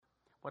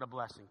What a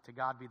blessing. To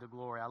God be the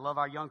glory. I love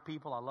our young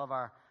people. I love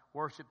our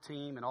worship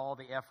team and all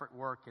the effort,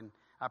 work, and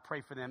I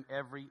pray for them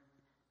every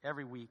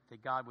week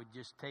that God would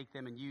just take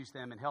them and use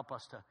them and help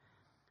us to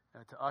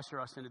usher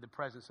us into the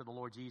presence of the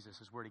Lord Jesus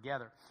as we're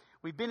together.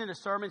 We've been in a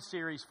sermon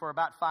series for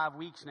about 5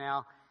 weeks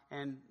now,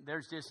 and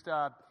there's just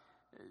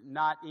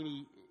not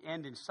any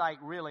end in sight,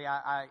 really.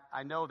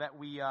 I know that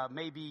we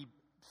may be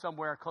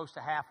somewhere close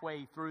to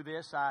halfway through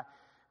this. I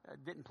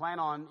didn't plan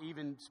on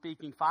even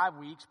speaking 5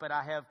 weeks, but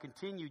I have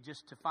continued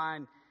just to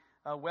find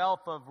a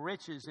wealth of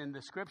riches in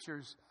the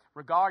Scriptures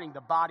regarding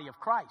the body of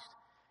Christ.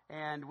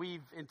 And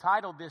we've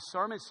entitled this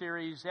sermon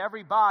series,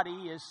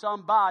 Everybody is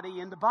Somebody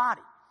in the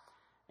Body.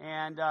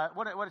 And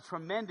what a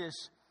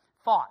tremendous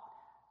thought.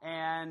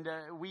 And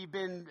we've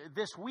been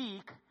this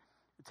week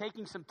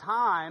taking some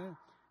time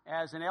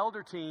as an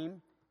elder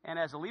team and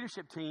as a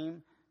leadership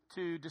team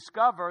to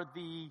discover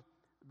the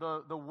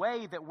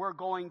way that we're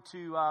going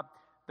to,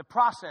 the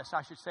process,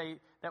 I should say,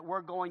 that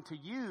we're going to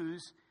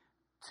use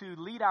to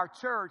lead our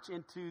church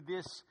into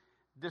this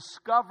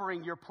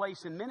discovering your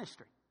place in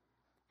ministry.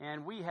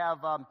 And we have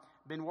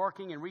been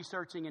working and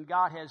researching, and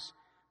God has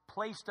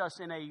placed us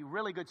in a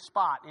really good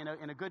spot,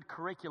 in a good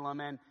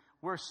curriculum, and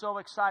we're so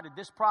excited.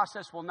 This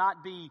process will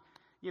not be,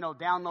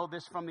 download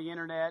this from the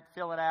internet,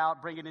 fill it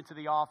out, bring it into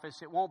the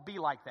office. It won't be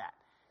like that.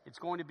 It's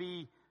going to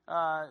be,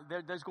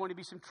 there's going to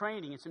be some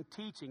training and some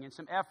teaching and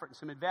some effort and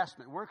some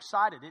investment. We're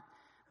excited.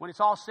 When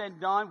it's all said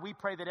and done, we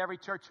pray that every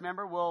church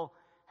member will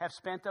have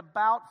spent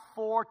about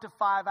 4 to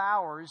 5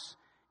 hours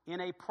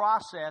in a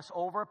process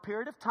over a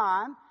period of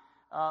time,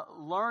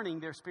 learning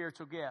their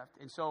spiritual gift.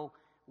 And so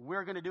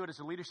we're going to do it as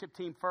a leadership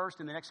team first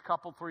in the next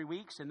 3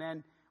 weeks, and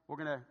then we're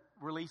going to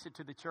release it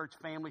to the church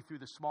family through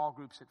the small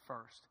groups at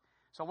first.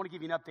 So I want to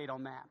give you an update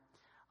on that.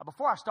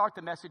 Before I start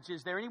the message,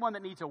 is there anyone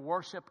that needs a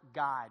worship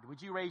guide?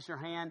 Would you raise your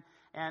hand?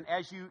 And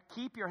as you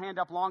keep your hand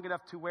up long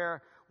enough to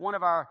where one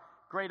of our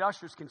great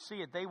ushers can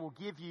see it, they will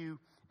give you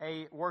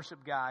a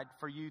worship guide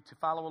for you to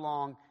follow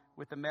along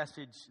with the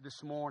message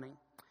this morning.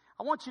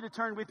 I want you to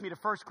turn with me to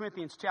 1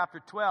 Corinthians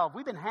chapter 12.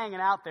 We've been hanging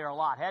out there a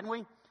lot, hadn't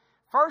we?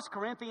 1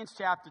 Corinthians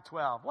chapter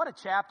 12. What a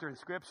chapter in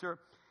Scripture.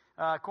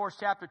 Of course,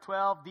 chapter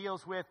 12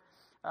 deals with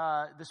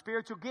the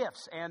spiritual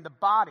gifts and the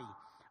body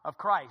of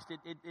Christ.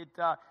 It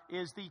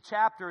is the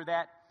chapter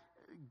that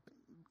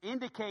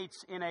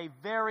indicates in a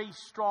very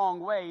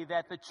strong way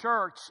that the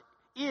church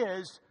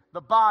is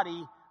the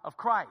body of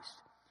Christ.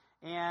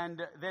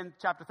 And then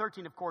chapter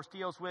 13, of course,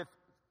 deals with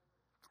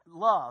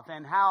love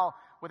and how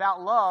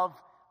without love,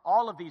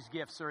 all of these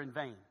gifts are in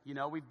vain.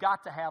 We've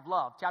got to have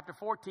love. Chapter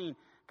 14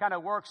 kind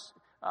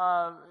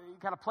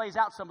of plays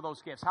out some of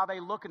those gifts, how they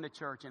look in the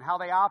church and how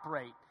they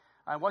operate,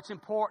 and what's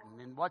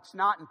important and what's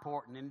not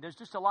important. And there's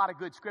just a lot of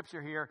good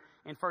scripture here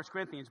in 1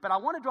 Corinthians. But I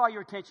want to draw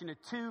your attention to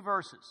 2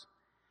 verses.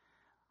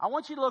 I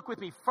want you to look with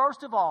me,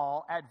 first of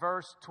all, at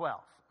verse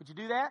 12. Would you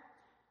do that?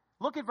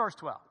 Look at verse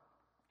 12.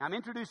 I'm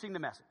introducing the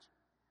message.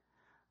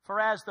 For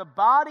as the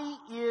body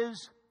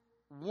is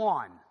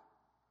one.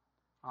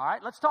 All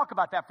right, let's talk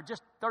about that for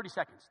just 30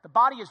 seconds. The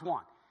body is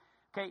one.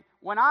 Okay,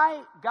 when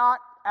I got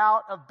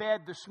out of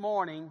bed this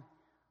morning,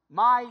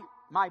 my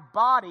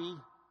body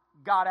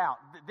got out.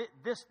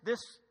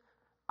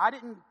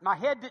 My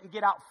head didn't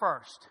get out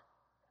first.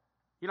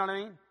 You know what I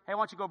mean? Hey, why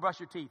don't you go brush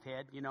your teeth,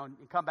 head?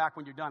 And come back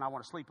when you're done. I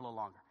want to sleep a little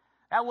longer.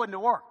 That wouldn't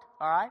have worked.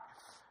 All right,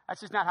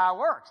 that's just not how it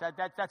works.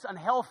 That's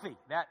unhealthy.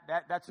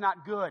 That's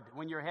not good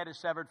when your head is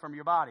severed from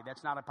your body.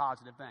 That's not a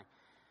positive thing.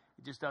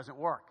 It just doesn't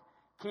work.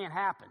 Can't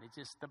happen. It's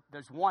just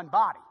there's one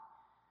body.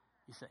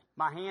 You see,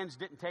 my hands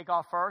didn't take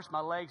off first. My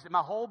legs, my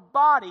whole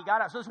body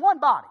got out. So there's one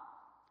body.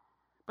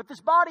 But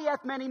this body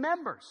hath many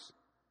members.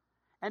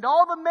 And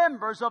all the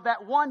members of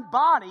that one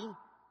body,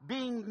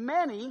 being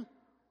many,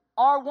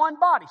 are one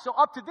body. So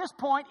up to this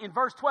point in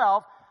verse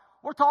 12,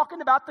 we're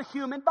talking about the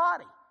human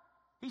body.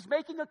 He's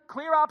making a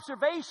clear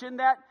observation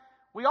that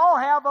we all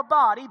have a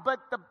body, but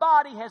the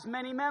body has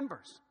many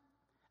members.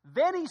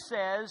 Then he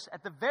says,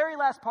 at the very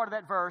last part of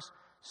that verse,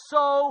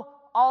 so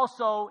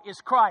also is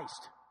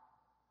Christ.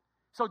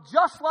 So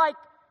just like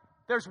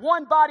there's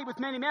one body with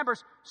many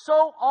members,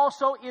 so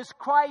also is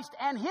Christ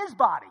and his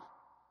body.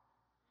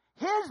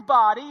 His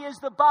body is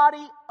the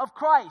body of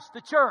Christ,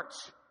 the church.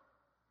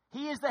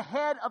 He is the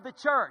head of the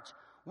church.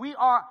 We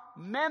are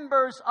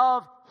members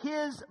of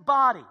his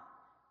body.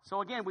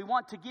 So again, we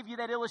want to give you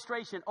that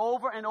illustration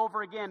over and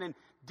over again in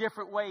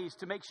different ways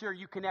to make sure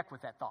you connect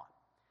with that thought.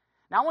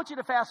 Now I want you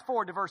to fast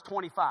forward to verse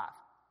 25.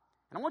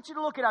 And I want you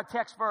to look at our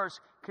text verse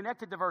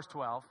connected to verse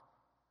 12.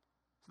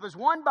 So there's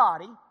one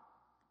body.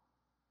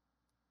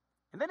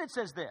 And then it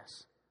says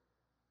this.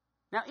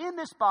 Now in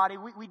this body,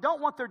 we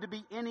don't want there to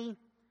be any,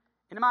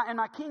 in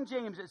my King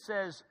James it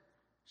says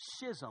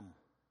schism.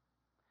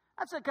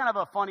 That's a kind of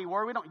a funny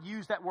word. We don't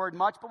use that word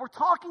much, but we're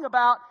talking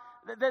about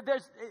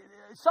there's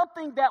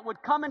something that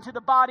would come into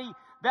the body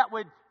that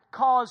would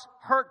cause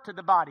hurt to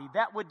the body,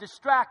 that would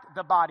distract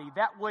the body,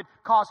 that would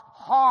cause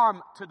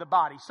harm to the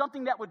body,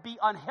 something that would be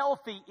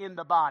unhealthy in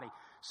the body,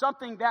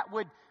 something that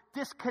would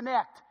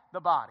disconnect the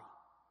body.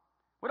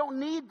 We don't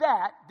need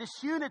that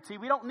disunity.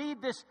 We don't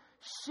need this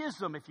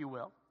schism, if you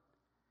will.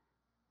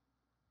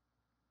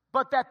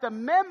 But that the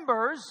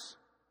members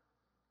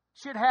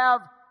should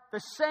have the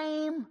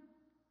same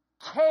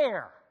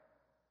care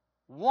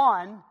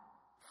one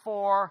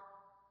for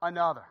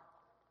another.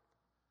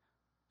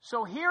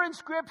 So here in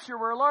Scripture,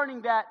 we're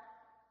learning that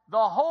the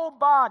whole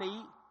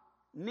body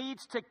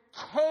needs to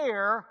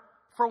care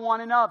for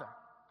one another.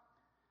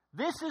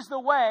 This is the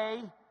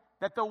way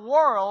that the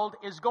world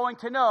is going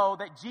to know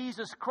that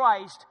Jesus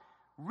Christ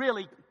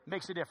really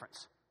makes a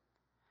difference.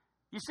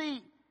 You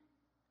see,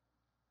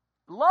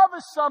 love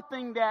is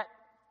something that,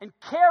 and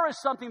care is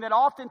something that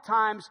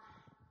oftentimes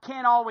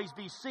can't always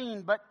be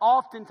seen, but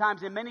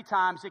oftentimes and many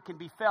times it can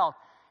be felt.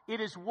 It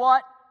is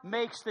what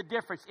makes the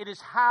difference. It is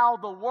how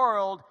the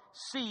world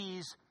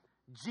sees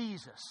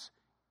Jesus,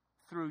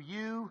 through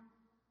you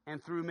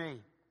and through me.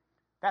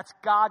 That's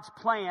God's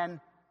plan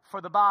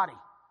for the body.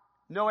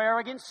 No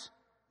arrogance,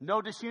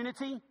 no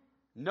disunity,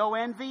 no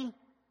envy,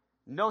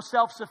 no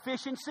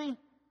self-sufficiency,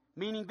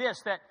 meaning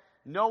this, that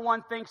no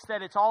one thinks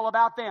that it's all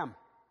about them.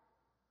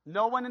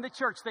 No one in the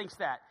church thinks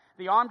that.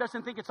 The arm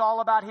doesn't think it's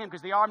all about him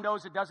because the arm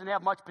knows it doesn't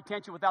have much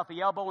potential without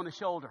the elbow and the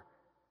shoulder.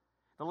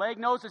 The leg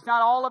knows it's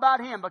not all about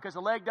him because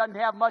the leg doesn't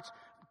have much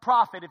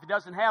profit if it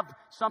doesn't have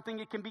something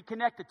it can be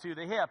connected to,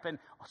 the hip, and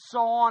so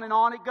on and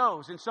on it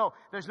goes. And so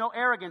there's no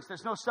arrogance,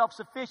 there's no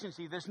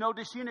self-sufficiency, there's no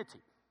disunity.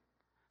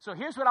 So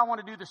here's what I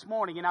want to do this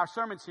morning in our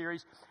sermon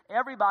series,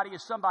 Everybody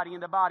is Somebody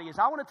in the Body, is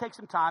I want to take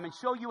some time and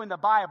show you in the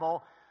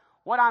Bible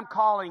what I'm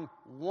calling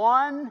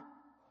one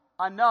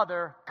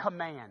another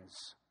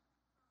commands.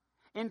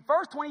 In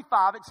verse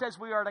 25, it says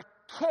we are to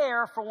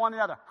care for one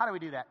another. How do we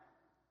do that?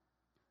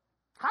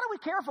 How do we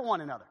care for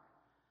one another?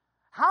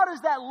 How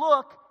does that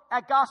look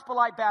at Gospel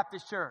Light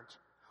Baptist Church?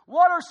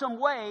 What are some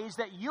ways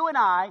that you and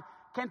I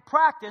can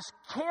practice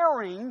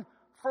caring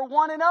for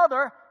one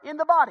another in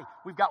the body?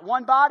 We've got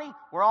one body,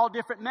 we're all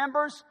different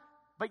members,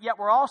 but yet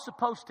we're all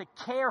supposed to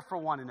care for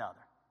one another.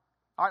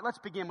 All right, let's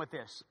begin with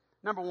this.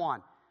 Number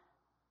one,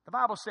 the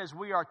Bible says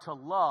we are to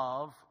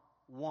love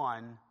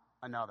one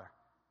another.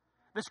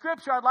 The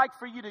scripture I'd like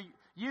for you to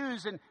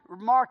use and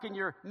mark in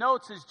your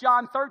notes is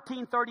John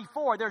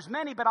 13:34. There's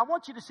many, but I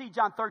want you to see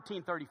John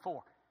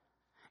 13:34.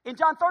 In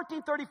John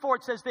 13:34,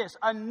 it says this,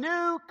 a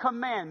new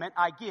commandment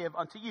I give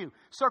unto you.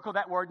 Circle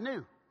that word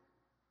new.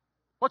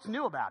 What's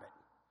new about it?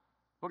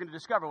 We're going to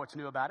discover what's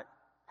new about it.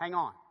 Hang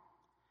on.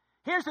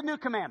 Here's the new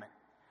commandment.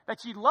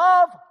 That ye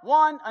love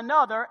one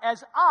another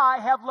as I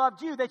have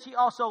loved you, that ye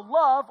also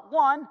love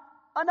one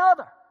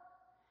another.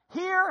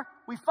 Here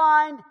we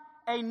find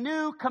a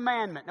new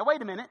commandment. Now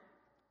wait a minute.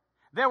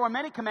 There were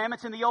many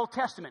commandments in the Old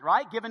Testament,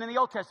 right? Given in the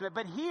Old Testament.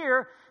 But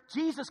here,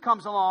 Jesus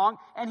comes along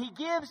and he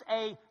gives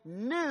a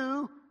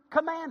new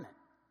commandment.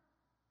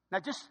 Now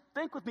just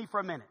think with me for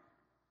a minute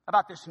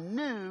about this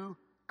new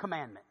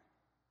commandment.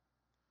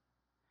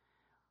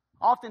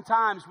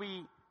 Oftentimes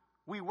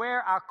we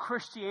wear our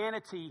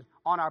Christianity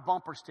on our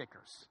bumper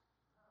stickers.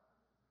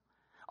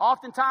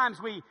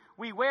 Oftentimes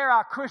we wear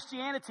our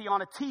Christianity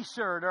on a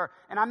t-shirt,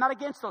 and I'm not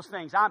against those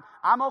things.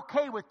 I'm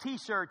okay with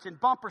t-shirts and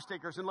bumper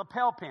stickers and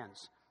lapel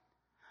pins.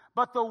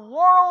 But the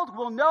world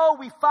will know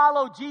we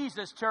follow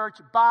Jesus, church,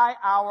 by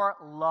our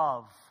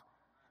love.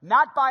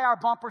 Not by our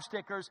bumper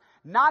stickers,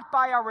 not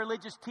by our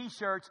religious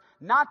t-shirts,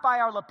 not by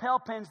our lapel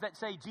pins that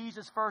say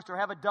Jesus first or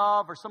have a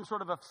dove or some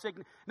sort of a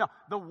sign. No,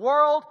 the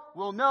world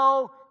will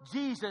know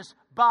Jesus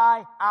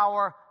by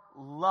our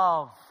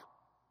love.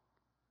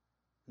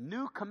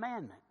 New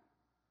commandment.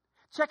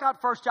 Check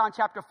out 1 John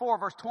chapter 4,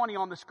 verse 20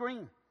 on the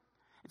screen.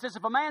 It says,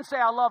 if a man say,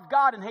 I love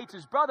God and hates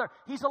his brother,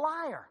 he's a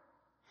liar.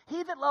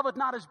 He that loveth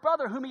not his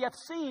brother whom he hath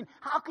seen,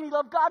 how can he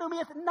love God whom he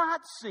hath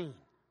not seen?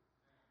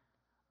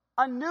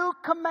 A new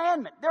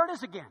commandment. There it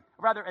is again.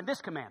 Rather, in this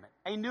commandment,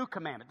 a new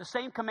commandment. The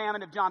same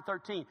commandment of John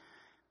 13.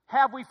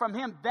 Have we from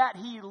him that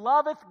he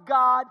loveth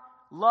God,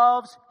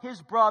 loves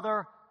his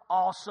brother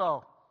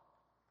also.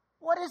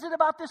 What is it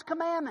about this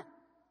commandment?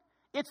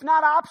 It's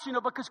not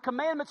optional because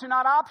commandments are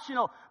not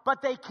optional,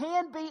 but they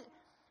can be,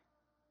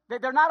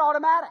 they're not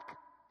automatic.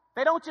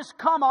 They don't just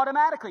come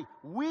automatically.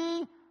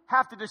 We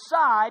have to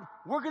decide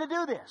we're going to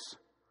do this.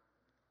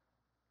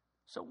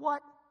 So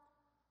what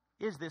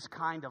is this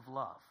kind of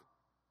love?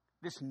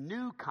 This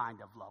new kind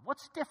of love.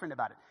 What's different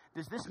about it?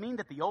 Does this mean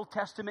that the Old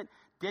Testament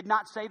did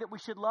not say that we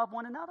should love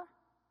one another?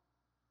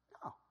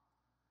 No.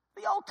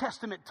 The Old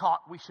Testament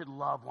taught we should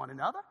love one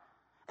another.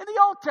 In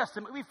the Old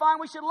Testament, we find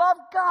we should love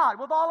God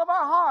with all of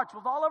our hearts,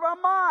 with all of our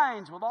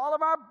minds, with all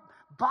of our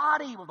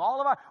body, with all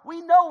of our...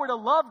 We know we're to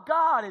love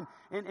God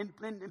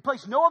and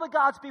place no other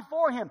gods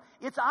before Him.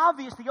 It's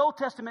obvious the Old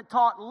Testament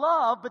taught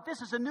love, but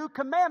this is a new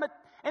commandment,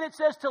 and it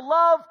says to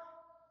love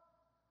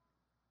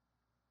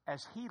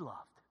as He loved.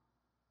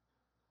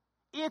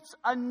 It's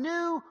a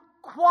new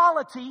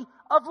quality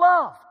of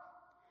love.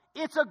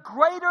 It's a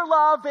greater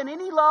love than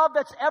any love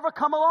that's ever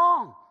come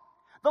along.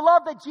 The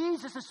love that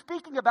Jesus is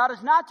speaking about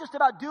is not just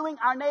about doing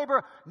our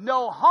neighbor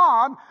no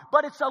harm,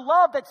 but it's a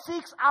love that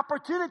seeks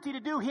opportunity to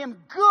do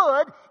him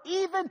good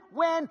even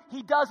when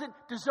he doesn't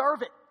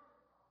deserve it.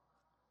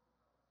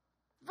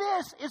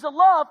 This is a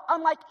love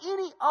unlike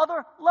any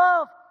other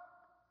love.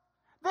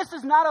 This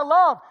is not a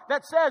love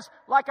that says,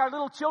 like our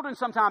little children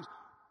sometimes,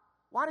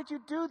 why did you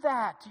do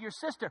that to your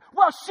sister?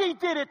 Well, she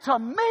did it to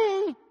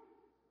me.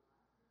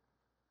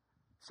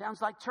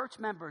 Sounds like church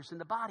members in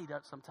the body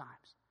does sometimes.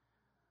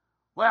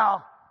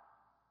 Well,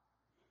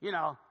 you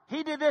know,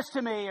 he did this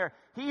to me, or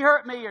he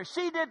hurt me, or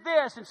she did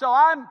this, and so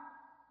I'm...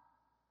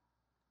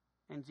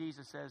 And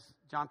Jesus says,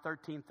 John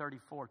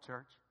 13:34,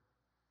 church,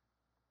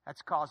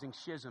 that's causing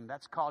schism.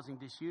 That's causing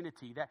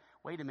disunity.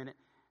 Wait a minute.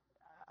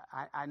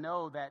 I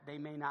know that they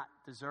may not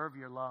deserve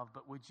your love,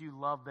 but would you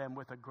love them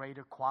with a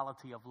greater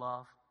quality of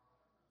love?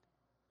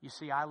 You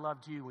see, I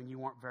loved you when you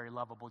weren't very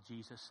lovable,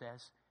 Jesus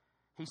says.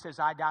 He says,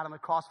 I died on the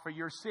cross for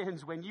your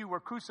sins when you were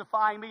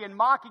crucifying me and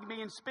mocking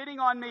me and spitting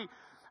on me.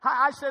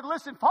 I said,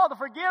 listen, Father,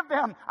 forgive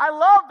them. I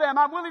love them.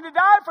 I'm willing to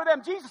die for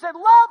them. Jesus said,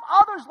 love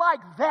others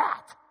like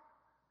that.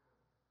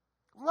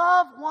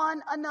 Love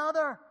one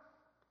another.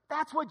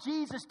 That's what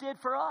Jesus did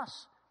for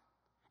us.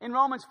 In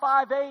Romans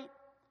 5:8,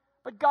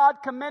 but God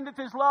commendeth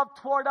his love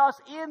toward us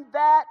in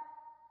that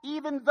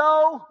even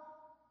though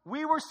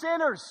we were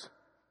sinners,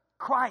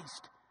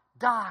 Christ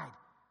died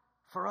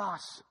for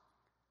us.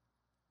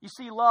 You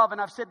see, love, and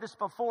I've said this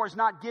before, is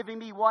not giving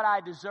me what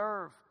I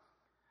deserve.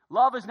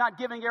 Love is not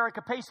giving Eric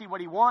Capacey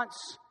what he wants.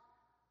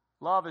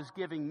 Love is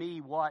giving me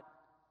what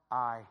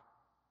I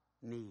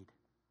need.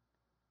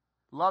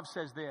 Love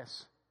says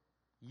this,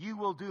 you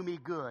will do me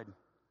good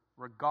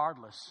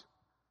regardless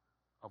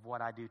of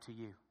what I do to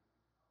you.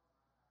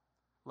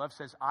 Love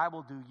says, I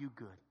will do you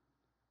good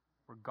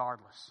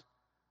regardless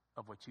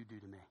of what you do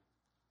to me.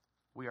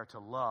 We are to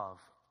love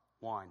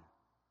one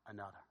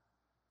another.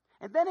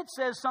 And then it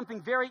says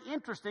something very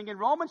interesting. In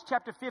Romans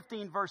chapter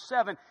 15, verse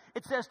 7,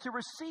 it says to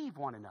receive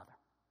one another.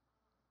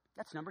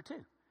 That's number 2.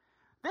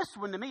 This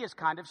one to me is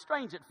kind of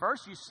strange at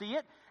first. You see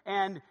it,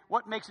 and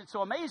what makes it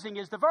so amazing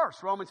is the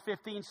verse, Romans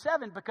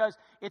 15:7, because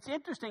it's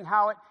interesting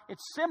how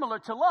it's similar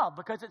to love,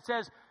 because it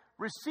says,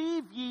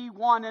 receive ye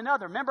one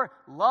another. Remember,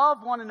 love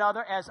one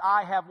another as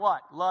I have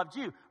what? Loved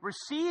you.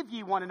 Receive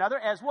ye one another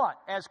as what?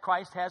 As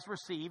Christ has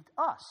received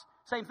us.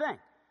 Same thing.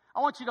 I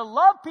want you to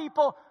love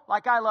people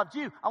like I loved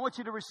you. I want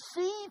you to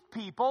receive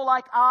people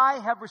like I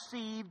have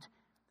received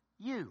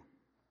you.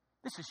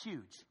 This is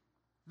huge.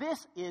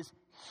 This is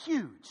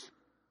huge.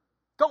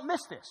 Don't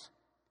miss this.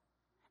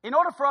 In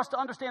order for us to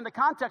understand the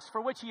context for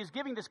which he is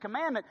giving this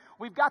commandment,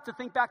 we've got to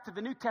think back to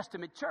the New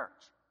Testament church.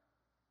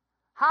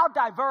 How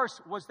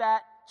diverse was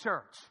that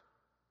church?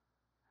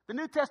 The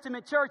New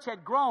Testament church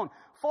had grown.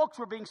 Folks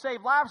were being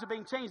saved. Lives were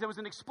being changed. There was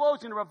an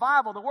explosion, a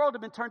revival. The world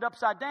had been turned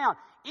upside down.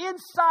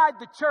 Inside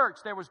the church,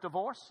 there was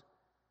divorce.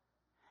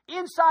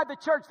 Inside the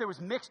church, there was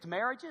mixed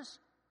marriages.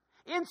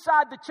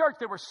 Inside the church,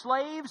 there were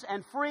slaves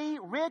and free,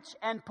 rich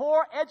and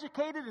poor,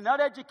 educated and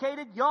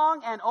uneducated,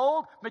 young and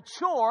old,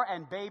 mature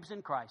and babes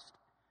in Christ.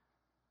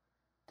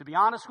 To be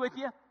honest with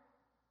you,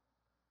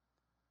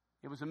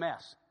 it was a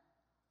mess.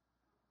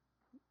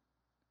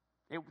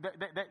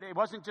 It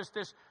wasn't just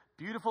this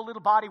beautiful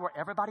little body where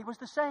everybody was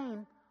the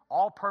same.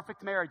 All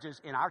perfect marriages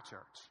in our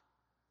church.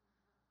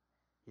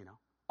 You know,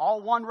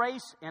 all one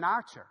race in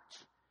our church.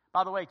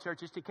 By the way, church,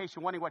 just in case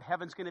you're wondering what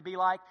heaven's going to be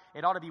like,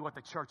 it ought to be what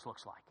the church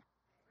looks like.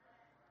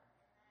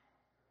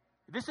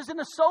 This isn't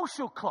a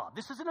social club.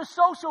 This isn't a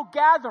social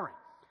gathering.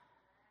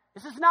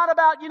 This is not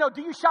about,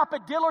 do you shop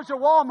at Dillard's or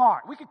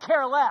Walmart? We could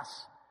care less.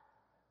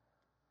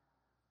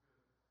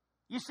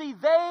 You see,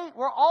 they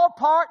were all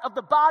part of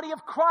the body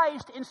of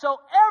Christ, and so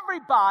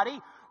everybody,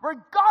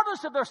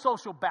 regardless of their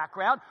social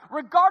background,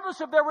 regardless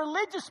of their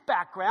religious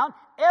background,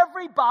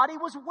 everybody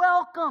was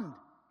welcomed.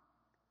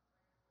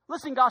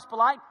 Listen,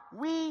 Gospelite,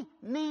 we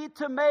need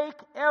to make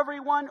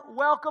everyone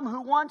welcome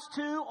who wants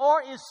to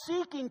or is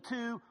seeking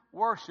to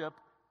worship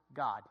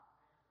God.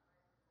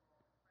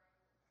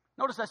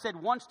 Notice I said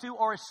wants to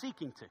or is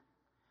seeking to.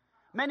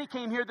 Many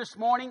came here this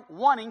morning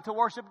wanting to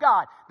worship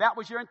God. That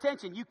was your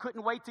intention. You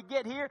couldn't wait to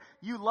get here.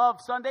 You love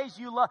Sundays.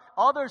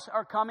 Others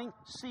are coming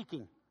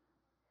seeking.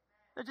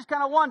 They're just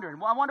kind of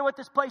wondering, well, I wonder what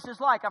this place is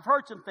like. I've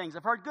heard some things.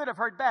 I've heard good. I've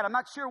heard bad. I'm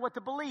not sure what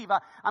to believe.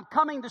 I'm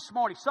coming this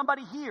morning.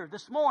 Somebody here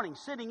this morning,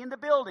 sitting in the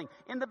building,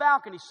 in the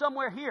balcony,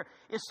 somewhere here,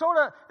 is sort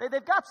of,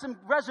 they've got some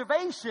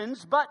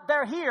reservations, but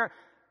they're here.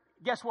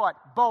 Guess what?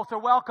 Both are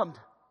welcomed.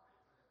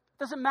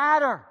 Doesn't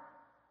matter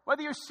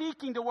whether you're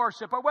seeking to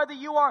worship or whether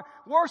you are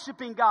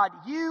worshiping God.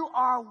 You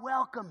are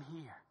welcome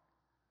here.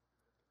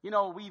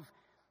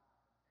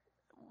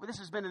 This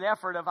has been an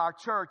effort of our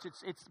church.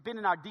 It's been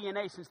in our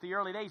DNA since the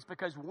early days,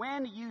 because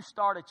when you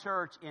start a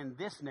church in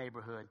this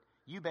neighborhood,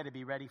 you better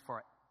be ready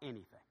for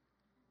anything.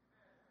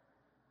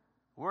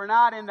 We're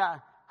not in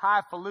the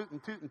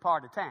highfalutin, tootin'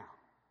 part of town.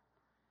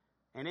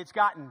 And it's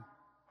gotten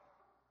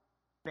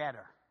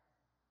better.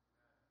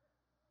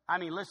 I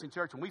mean, listen,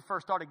 church, when we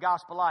first started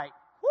Gospelite,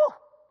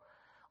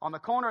 on the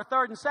corner of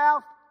 3rd and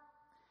South,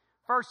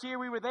 first year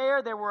we were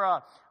there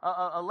were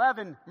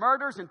 11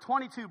 murders and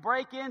 22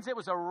 break-ins. It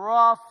was a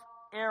rough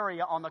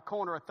area on the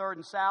corner of 3rd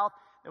and South.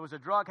 There was a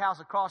drug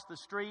house across the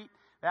street.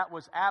 That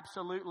was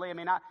absolutely,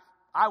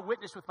 I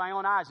witnessed with my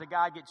own eyes a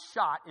guy get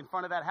shot in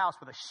front of that house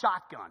with a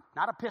shotgun.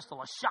 Not a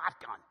pistol, a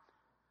shotgun.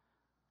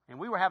 And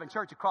we were having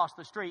church across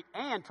the street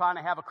and trying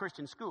to have a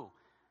Christian school.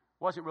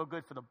 Wasn't real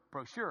good for the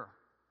brochure.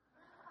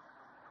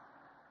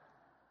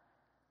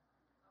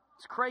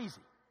 It's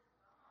crazy.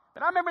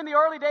 But I remember in the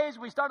early days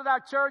we started our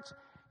church,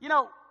 you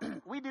know,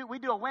 we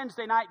do a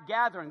Wednesday night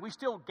gathering. We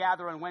still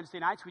gather on Wednesday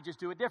nights. We just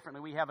do it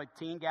differently. We have a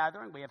teen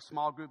gathering. We have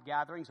small group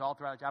gatherings all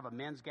throughout. I have a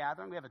men's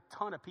gathering. We have a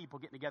ton of people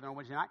getting together on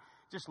Wednesday night.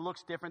 It just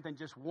looks different than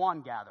just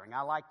one gathering.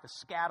 I like the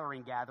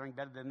scattering gathering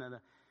better than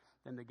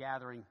the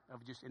gathering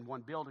of just in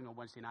one building on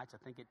Wednesday nights. I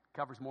think it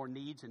covers more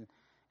needs, and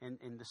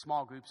the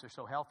small groups are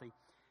so healthy.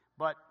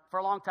 But for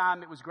a long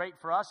time, it was great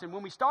for us. And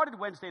when we started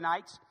Wednesday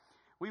nights,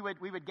 we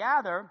would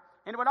gather,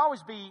 and it would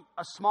always be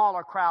a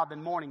smaller crowd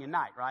than morning and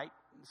night, right?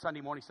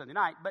 Sunday morning, Sunday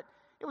night. But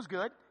it was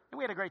good, and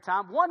we had a great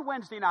time. One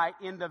Wednesday night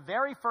in the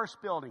very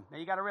first building. Now,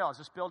 you got to realize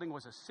this building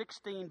was a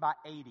 16 by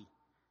 80.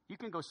 You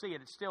can go see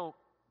it. It's still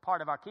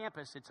part of our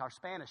campus. It's our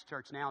Spanish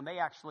church now, and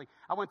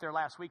I went there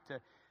last week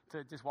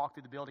to just walk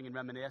through the building and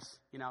reminisce,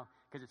 you know,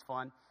 because it's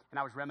fun. And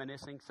I was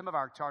reminiscing. Some of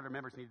our charter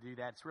members need to do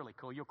that. It's really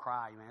cool. You'll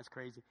cry, man. It's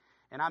crazy.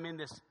 And I'm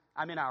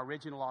in our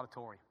original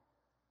auditorium,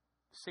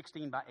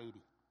 16 by 80.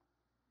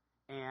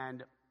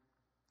 And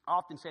I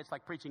often say it's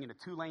like preaching in a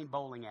 2-lane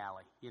bowling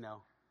alley, you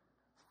know,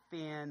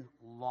 thin,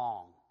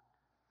 long.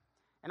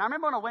 And I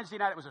remember on a Wednesday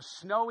night, it was a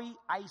snowy,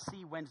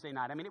 icy Wednesday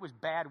night. I mean, it was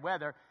bad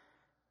weather.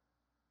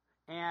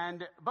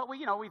 But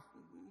we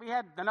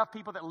had enough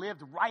people that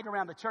lived right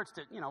around the church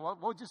that, you know,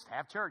 we'll just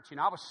have church. You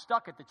know, I was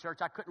stuck at the church.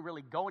 I couldn't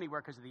really go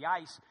anywhere because of the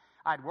ice.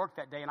 I'd worked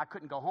that day and I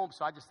couldn't go home.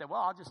 So I just said, well,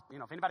 I'll just, you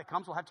know, if anybody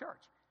comes, we'll have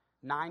church.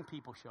 9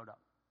 people showed up.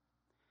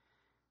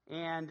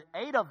 And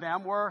 8 of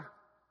them were,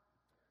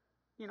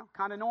 you know,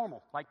 kind of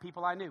normal, like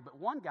people I knew. But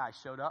one guy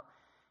showed up,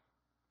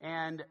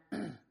 and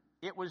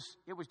it was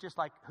just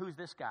like, who's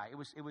this guy? It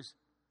was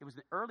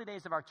the early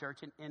days of our church,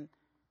 and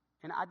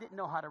I didn't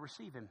know how to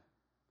receive him.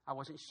 I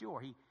wasn't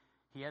sure.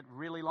 He had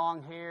really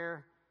long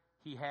hair.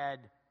 He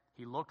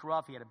looked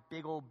rough. He had a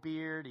big old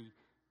beard. He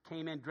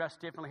came in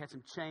dressed differently, had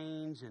some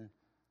chains, and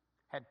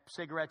had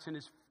cigarettes in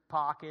his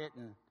pocket,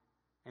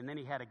 and then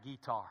he had a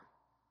guitar.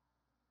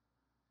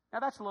 Now,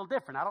 that's a little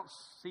different. I don't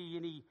see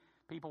any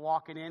people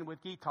walking in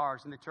with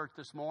guitars in the church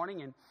this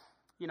morning, and,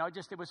 you know,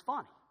 it was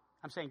funny.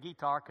 I'm saying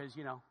guitar because,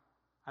 you know,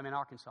 I'm in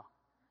Arkansas.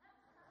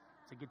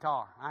 It's a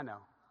guitar, I know.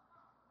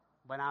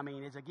 But, I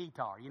mean, it's a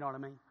guitar, you know what I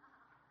mean?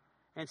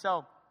 And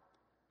so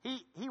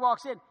he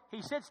walks in,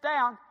 he sits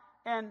down,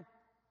 and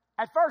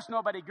at first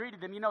nobody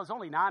greeted him. You know, there's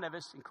only 9 of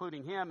us,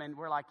 including him, and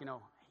we're like, you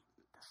know,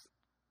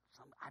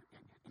 hey,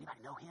 anybody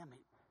know him?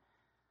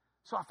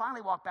 So I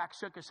finally walked back,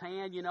 shook his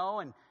hand, you know,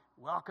 and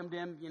welcomed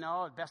him, you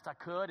know, as best I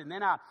could. And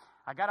then I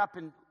got up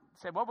and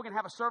said, well, we're going to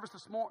have a service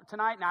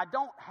tonight. Now, I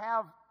don't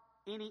have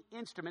any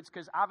instruments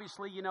because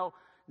obviously, you know,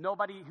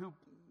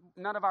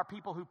 none of our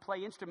people who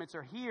play instruments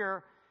are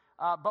here.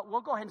 But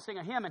we'll go ahead and sing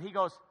a hymn. And he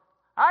goes,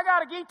 I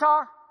got a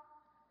guitar.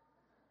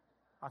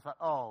 I thought,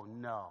 oh,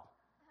 no.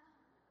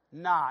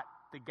 Not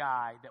the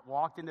guy that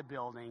walked in the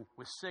building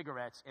with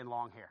cigarettes and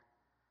long hair.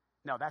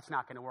 No, that's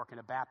not going to work in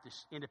a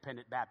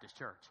independent Baptist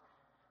church.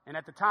 And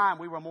at the time,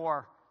 we were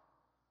more,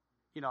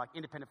 you know, like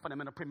independent,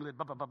 fundamental, primitive,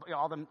 blah, blah, blah, blah,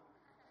 all them,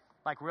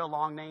 like real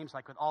long names,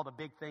 like with all the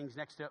big things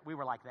next to it. We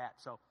were like that.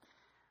 So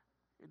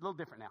a little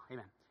different now.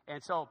 Amen.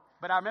 And so,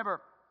 but I remember,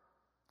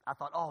 I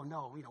thought, oh,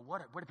 no, you know,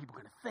 what are people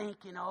going to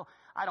think, you know?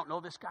 I don't know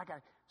this guy.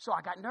 So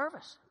I got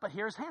nervous. But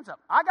here's hands up.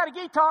 I got a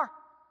guitar.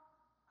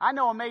 I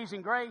know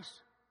Amazing Grace.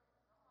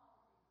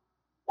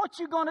 What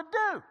you going to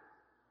do?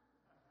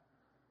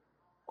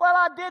 Well,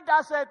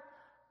 I said,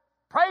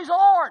 praise the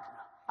Lord.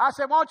 I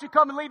said, why don't you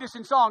come and lead us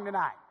in song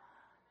tonight?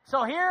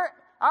 So here,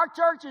 our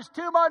church is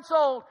 2 months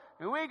old,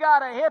 and we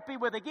got a hippie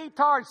with a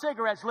guitar and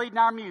cigarettes leading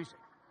our music.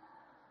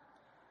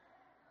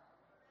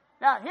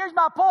 Now, here's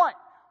my point.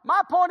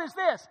 My point is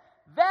this.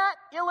 That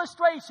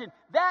illustration,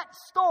 that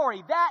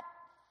story,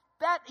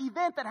 that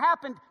event that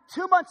happened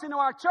 2 months into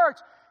our church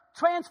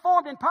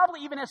transformed and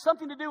probably even has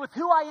something to do with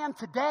who I am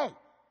today.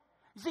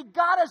 You see,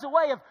 God has a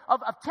way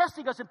of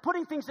testing us and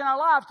putting things in our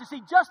lives to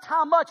see just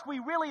how much we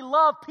really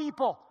love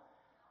people.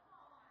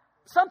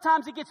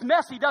 Sometimes it gets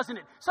messy, doesn't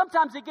it?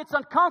 Sometimes it gets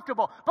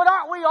uncomfortable. But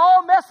aren't we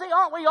all messy?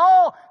 Don't we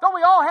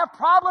all have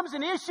problems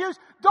and issues?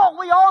 Don't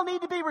we all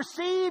need to be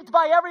received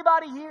by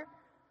everybody here?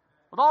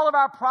 With all of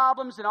our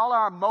problems and all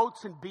our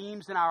motes and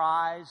beams in our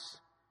eyes,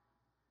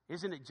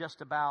 isn't it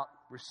just about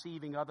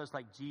receiving others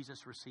like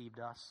Jesus received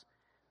us?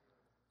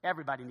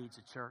 Everybody needs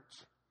a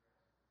church.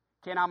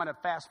 Ken, I'm going to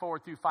fast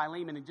forward through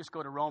Philemon and just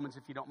go to Romans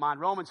if you don't mind.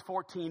 Romans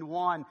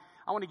 14:1.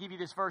 I want to give you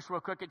this verse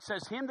real quick. It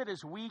says, him that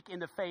is weak in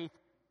the faith,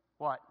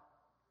 what?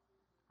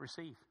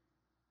 Receive.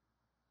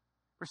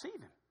 Receive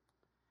him.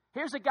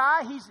 Here's a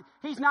guy,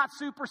 he's not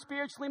super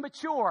spiritually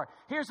mature.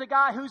 Here's a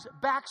guy who's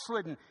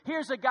backslidden.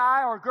 Here's a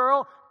guy or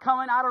girl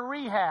coming out of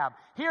rehab.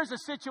 Here's a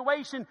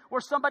situation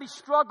where somebody's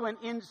struggling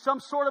in some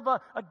sort of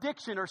a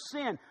addiction or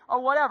sin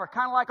or whatever.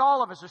 Kind of like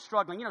all of us are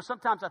struggling. You know,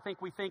 sometimes I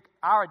think we think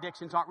our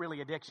addictions aren't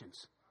really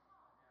addictions.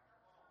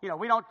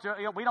 we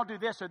don't do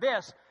this or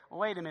this. Well,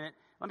 wait a minute.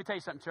 Let me tell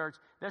you something, church.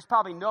 There's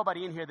probably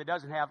nobody in here that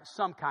doesn't have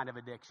some kind of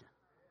addiction.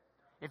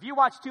 If you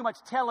watch too much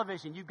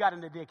television, you've got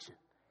an addiction.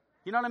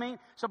 You know what I mean?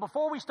 So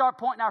before we start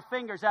pointing our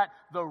fingers at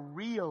the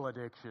real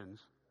addictions,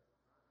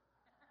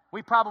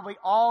 we probably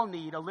all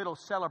need a little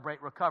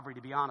Celebrate Recovery,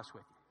 to be honest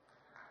with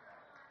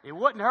you. It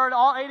wouldn't hurt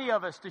all 80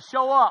 of us to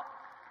show up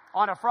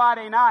on a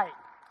Friday night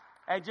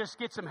and just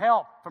get some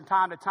help from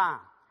time to time.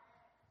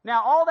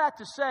 Now, all that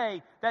to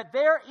say that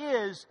there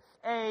is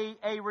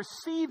a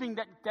receiving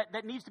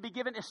that needs to be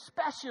given,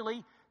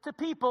 especially to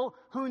people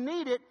who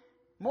need it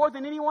more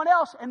than anyone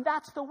else, and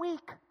that's the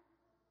weak.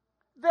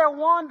 They're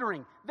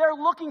wandering. They're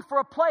looking for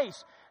a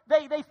place.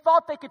 They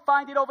thought they could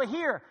find it over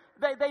here.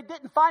 They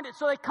didn't find it,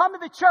 so they come to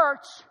the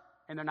church,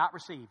 and they're not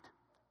received.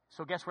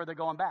 So guess where they're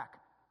going back?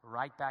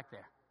 Right back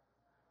there.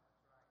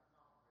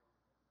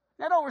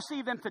 Now, don't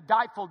receive them to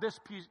doubtful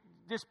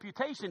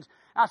disputations.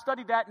 I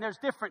studied that, and there's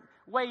different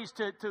ways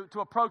to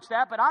approach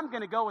that, but I'm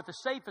going to go with the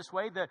safest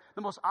way, the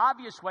most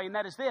obvious way, and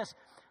that is this.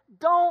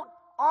 Don't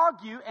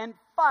argue and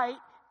fight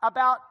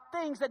about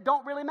things that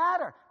don't really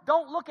matter.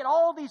 Don't look at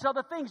all these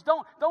other things.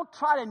 Don't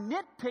try to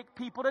nitpick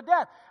people to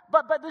death.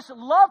 But just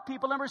love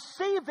people and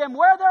receive them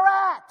where they're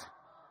at.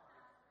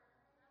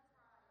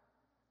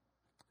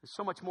 There's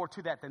so much more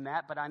to that than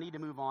that, but I need to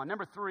move on.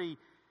 Number 3,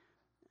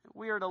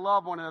 we are to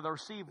love one another,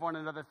 receive one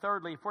another.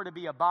 Thirdly, if we're to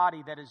be a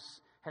body that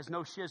has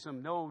no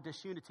schism, no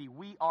disunity,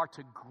 we are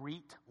to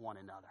greet one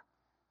another.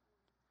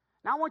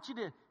 Now I want you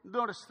to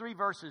notice 3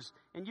 verses,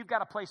 and you've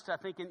got a place, I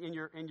think, in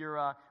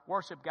your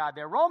worship guide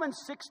there. Romans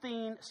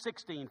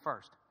 16:16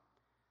 first.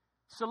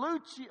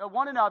 Salute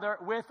one another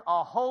with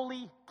a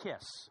holy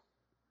kiss.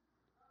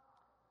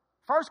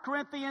 1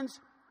 Corinthians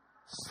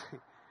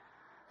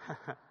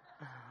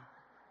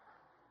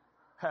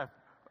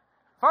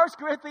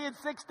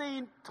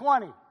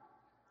 16:20.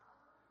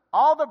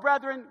 All the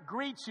brethren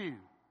greet you.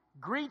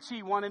 Greet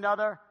ye one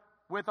another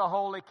with a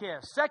holy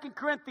kiss. 2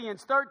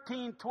 Corinthians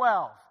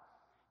 13:12.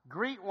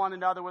 Greet one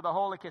another with a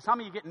holy kiss. How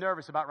many of you getting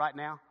nervous about right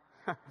now?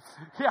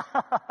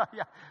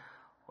 yeah.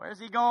 Where's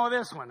he going with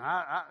this one?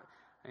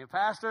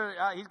 Pastor,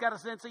 he's got a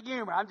sense of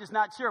humor. I'm just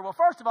not sure. Well,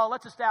 first of all,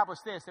 let's establish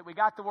this, that we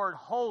got the word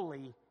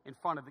holy in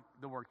front of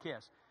the word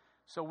kiss.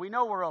 So we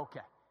know we're okay.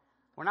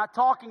 We're not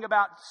talking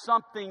about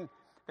something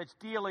that's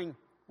dealing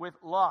with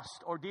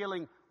lust or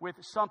dealing with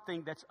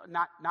something that's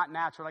not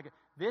natural. Like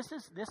this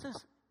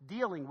is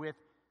dealing with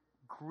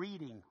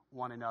greeting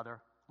one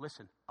another.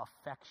 Listen,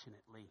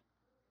 affectionately.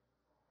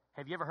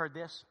 Have you ever heard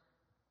this?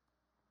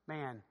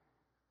 Man,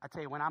 I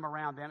tell you, when I'm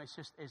around them,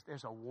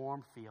 there's a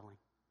warm feeling.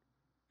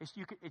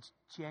 It's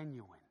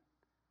genuine.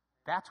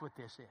 That's what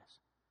this is.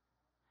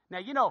 Now,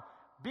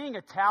 being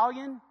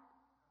Italian,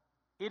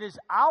 it is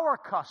our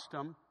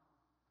custom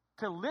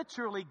to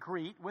literally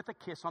greet with a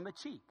kiss on the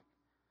cheek.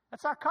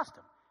 That's our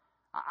custom.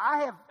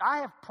 I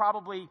have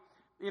probably,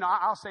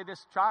 I'll say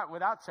this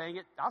without saying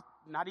it,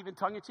 not even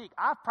tongue in cheek.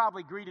 I've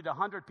probably greeted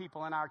 100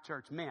 people in our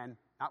church, men,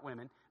 not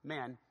women,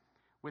 men,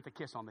 with a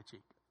kiss on the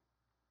cheek.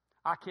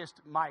 I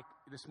kissed Mike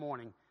this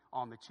morning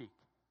on the cheek.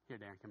 Here,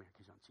 Darren, come here,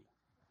 kiss on the cheek.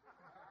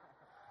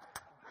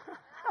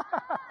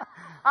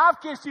 I've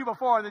kissed you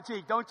before on the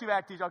cheek. Don't you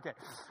act easy. Okay.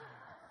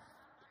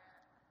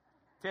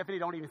 Tiffany,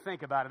 don't even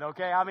think about it,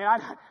 okay?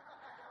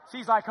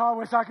 She's like, oh, I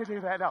wish I could do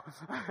that. No.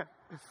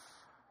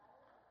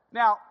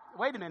 Now,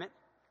 wait a minute.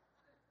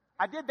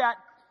 I did that.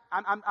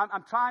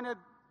 I'm trying to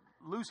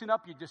loosen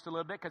up you just a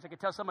little bit because I can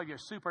tell some of you are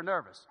super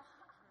nervous.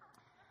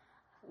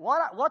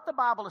 What the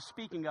Bible is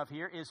speaking of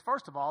here is,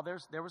 first of all,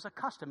 there was a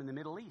custom in the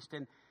Middle East,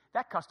 and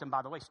that custom,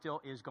 by the way, still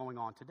is going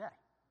on today.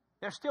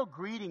 They're still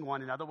greeting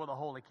one another with a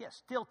holy kiss,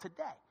 still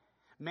today.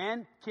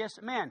 Men kiss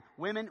men.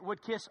 Women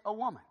would kiss a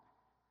woman.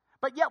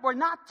 But yet we're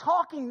not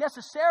talking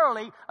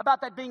necessarily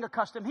about that being a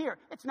custom here.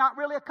 It's not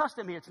really a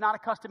custom here. It's not a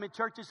custom in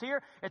churches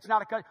here. It's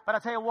not a custom. But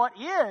I'll tell you what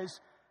is.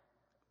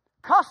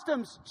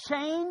 Customs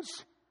change,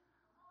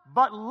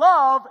 but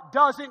love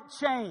doesn't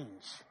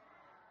change.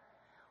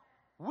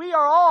 We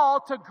are all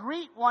to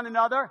greet one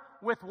another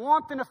with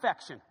warmth and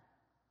affection.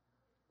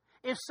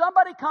 If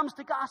somebody comes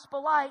to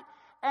Gospel Light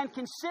and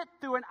can sit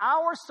through an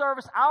hour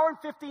service, hour and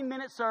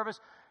 15-minute service,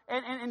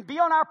 and be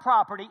on our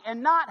property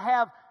and not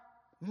have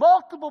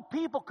multiple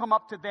people come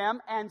up to them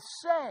and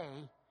say,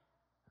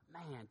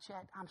 man,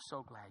 Chet, I'm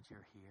so glad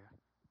you're here.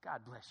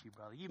 God bless you,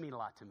 brother. You mean a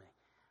lot to me.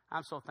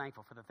 I'm so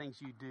thankful for the things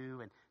you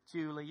do. And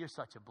Julie, you're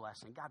such a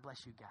blessing. God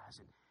bless you guys.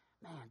 And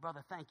man,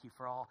 brother, thank you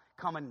for all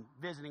coming,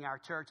 visiting our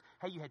church.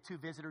 Hey, you had 2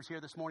 visitors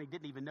here this morning.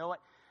 Didn't even know it.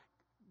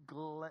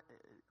 Glenda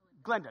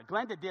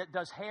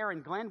does hair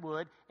in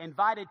Glenwood.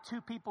 Invited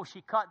 2 people.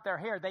 She cut their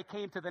hair. They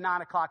came to the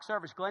 9 o'clock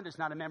service. Glenda's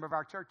not a member of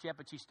our church yet,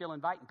 but she's still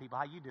inviting people.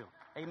 How you doing?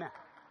 Amen.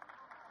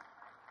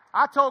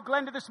 I told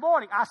Glenda this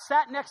morning. I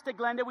sat next to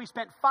Glenda. We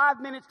spent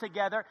 5 minutes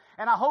together,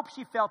 and I hope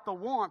she felt the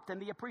warmth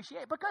and the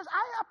appreciation because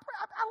I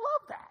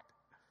love that.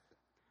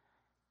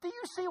 Do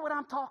you see what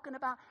I'm talking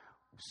about?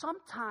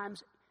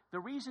 Sometimes the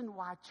reason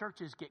why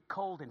churches get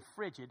cold and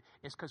frigid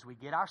is because we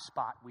get our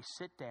spot, we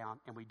sit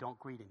down, and we don't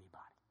greet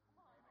anybody.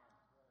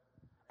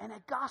 And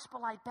at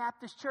Gospel Light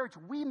Baptist Church,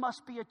 we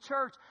must be a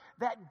church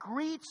that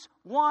greets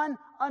one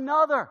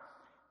another.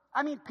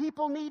 I mean,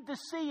 people need to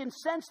see and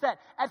sense that.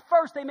 At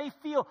first, they may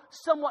feel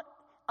somewhat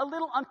a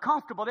little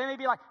uncomfortable. They may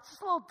be like, it's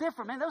a little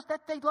different, man. Those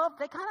that they love,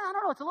 they kind of, I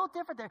don't know, it's a little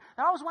different.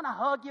 They always want to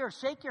hug you or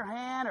shake your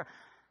hand or,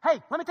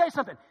 hey, let me tell you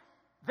something.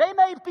 They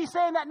may be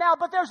saying that now,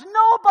 but there's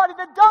nobody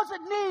that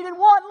doesn't need and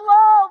want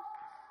love.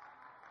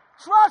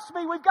 Trust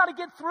me, we've got to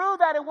get through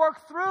that and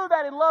work through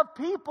that and love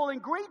people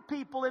and greet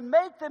people and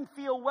make them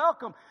feel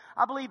welcome.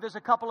 I believe there's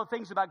a couple of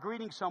things about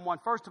greeting someone.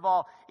 First of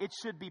all, it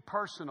should be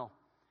personal.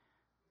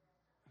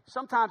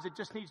 Sometimes it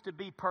just needs to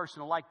be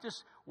personal, like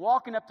just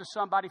walking up to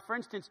somebody. For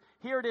instance,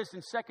 here it is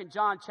in 2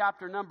 John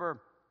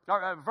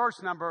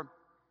verse number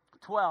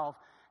 12.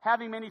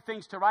 Having many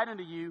things to write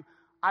unto you,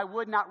 I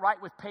would not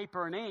write with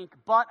paper and ink,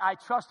 but I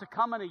trust to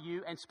come unto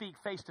you and speak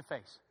face to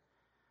face.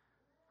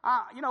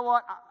 You know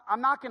what?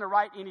 I'm not going to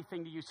write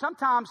anything to you.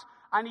 Sometimes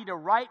I need to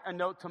write a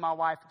note to my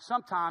wife.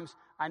 Sometimes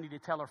I need to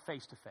tell her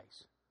face to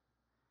face.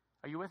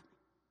 Are you with me?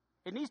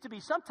 It needs to be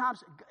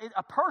sometimes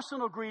a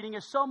personal greeting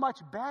is so much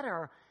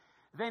better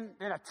than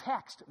a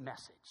text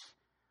message,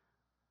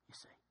 you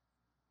see.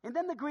 And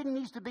then the greeting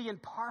needs to be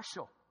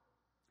impartial.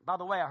 By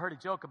the way, I heard a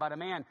joke about a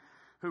man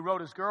who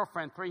wrote his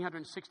girlfriend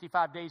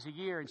 365 days a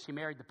year and she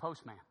married the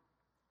postman.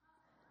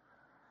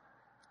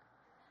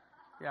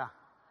 Yeah.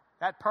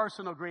 That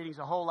personal greeting's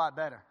a whole lot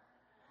better.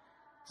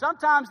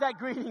 Sometimes that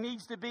greeting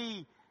needs to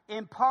be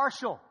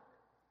impartial.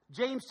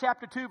 James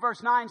chapter 2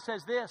 verse 9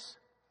 says this,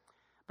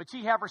 but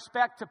ye have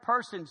respect to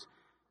persons,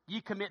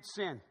 ye commit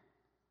sin.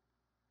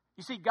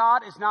 You see,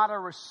 God is not a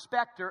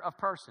respecter of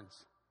persons.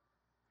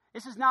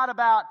 This is not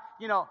about,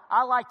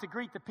 I like to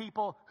greet the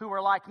people who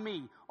are like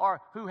me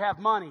or who have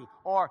money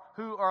or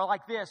who are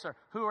like this or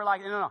who are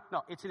like, no.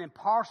 It's an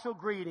impartial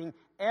greeting.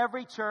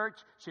 Every church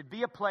should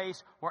be a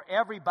place where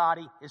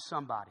everybody is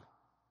somebody.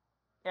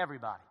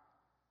 Everybody.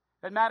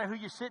 Doesn't matter who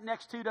you sit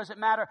next to. Doesn't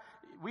matter.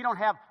 We don't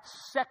have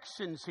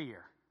sections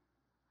here.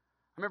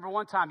 I remember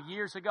one time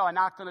years ago, I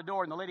knocked on the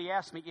door and the lady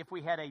asked me if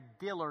we had a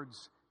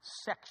Dillard's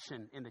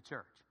section in the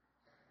church.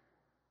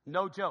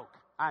 No joke.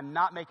 I'm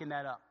not making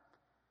that up.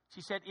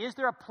 She said, is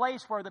there a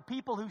place where the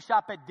people who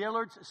shop at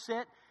Dillard's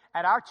sit?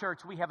 At our church,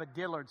 we have a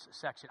Dillard's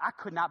section. I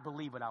could not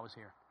believe when I was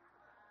here.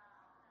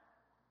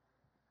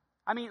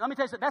 I mean, let me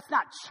tell you something. That's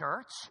not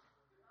church.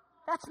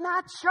 That's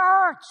not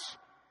church.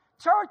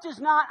 Church is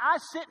not, I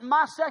sit in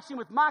my section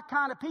with my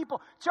kind of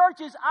people.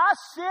 Church is, I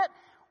sit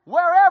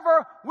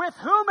wherever with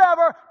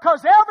whomever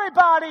because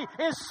everybody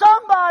is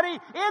somebody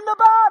in the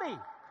body.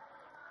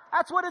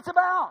 That's what it's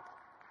about.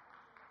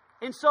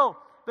 And so,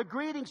 the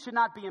greeting should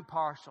not be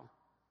impartial.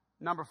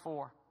 Number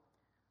 4,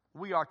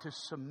 we are to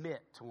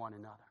submit to one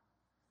another.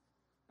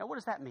 Now, what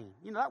does that mean?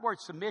 That word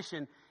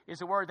submission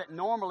is a word that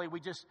normally we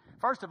just,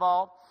 first of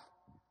all,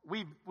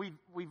 we've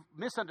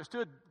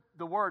misunderstood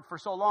the word for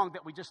so long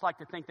that we just like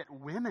to think that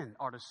women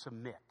are to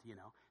submit,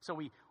 So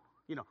we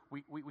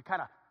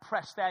kind of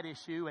press that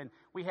issue, and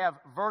we have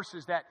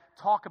verses that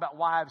talk about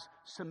wives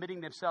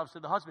submitting themselves to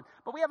the husband.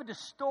 But we have a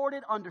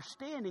distorted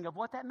understanding of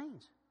what that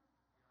means.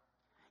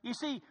 You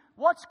see,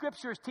 what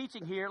Scripture is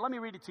teaching here, let me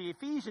read it to you.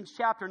 Ephesians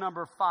chapter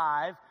number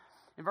 5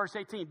 in verse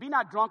 18. Be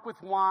not drunk with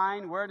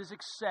wine where it is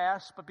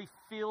excess, but be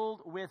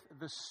filled with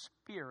the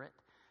Spirit.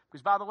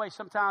 Because, by the way,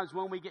 sometimes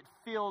when we get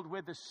filled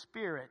with the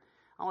Spirit,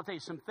 I want to tell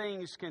you some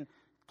things can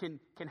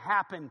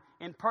happen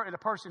in a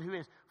person who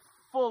is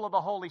full of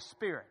the Holy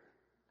Spirit.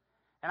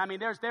 And I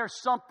mean, there's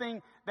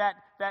something that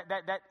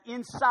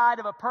inside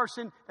of a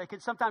person that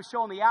can sometimes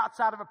show on the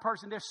outside of a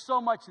person. There's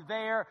so much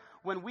there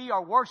when we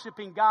are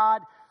worshiping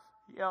God.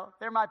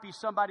 There might be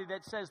somebody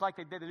that says, like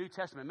they did in the New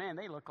Testament, man,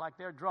 they look like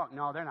they're drunk.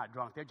 No, they're not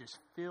drunk. They're just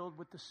filled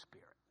with the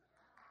Spirit.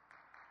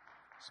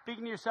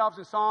 Speaking to yourselves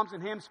in psalms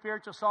and hymns,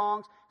 spiritual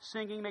songs,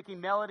 singing, making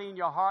melody in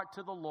your heart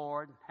to the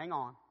Lord. Hang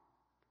on.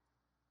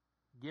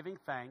 Giving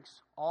thanks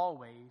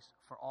always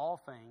for all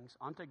things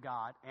unto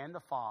God and the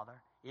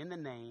Father in the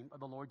name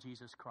of the Lord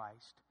Jesus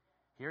Christ.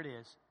 Here it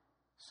is.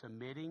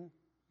 Submitting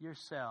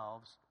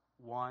yourselves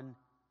one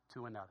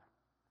to another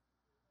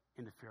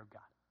in the fear of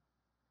God.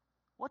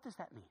 What does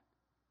that mean?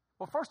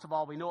 Well, first of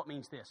all, we know it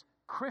means this.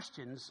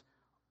 Christians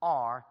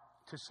are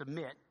to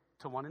submit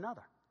to one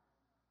another.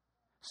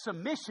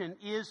 Submission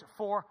is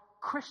for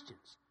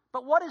Christians.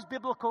 But what is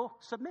biblical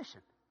submission?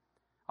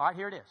 All right,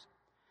 here it is.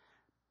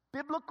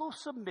 Biblical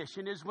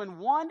submission is when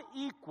one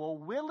equal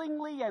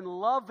willingly and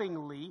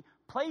lovingly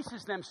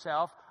places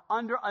themselves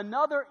under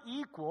another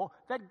equal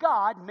that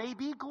God may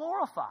be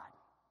glorified.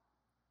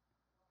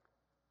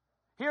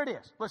 Here it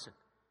is. Listen.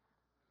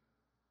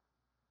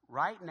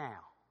 Right now,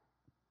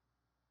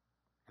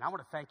 and I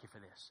want to thank you for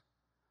this,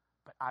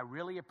 but I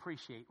really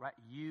appreciate,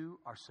 you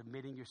are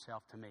submitting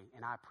yourself to me,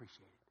 and I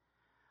appreciate it.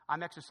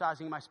 I'm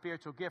exercising my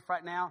spiritual gift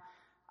right now.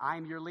 I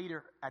am your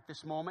leader at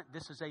this moment.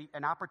 This is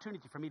an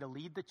opportunity for me to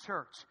lead the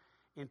church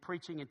in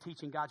preaching and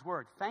teaching God's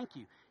Word. Thank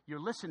you. You're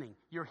listening.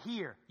 You're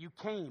here. You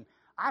came.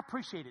 I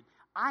appreciate it.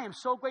 I am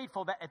so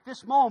grateful that at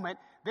this moment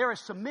there is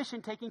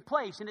submission taking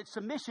place, and it's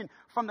submission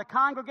from the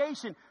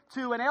congregation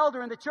to an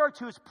elder in the church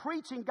who is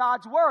preaching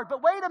God's word.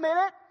 But wait a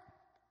minute.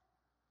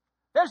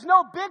 There's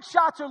no big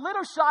shots or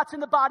little shots in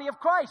the body of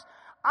Christ.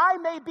 I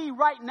may be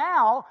right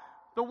now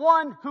the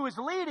one who is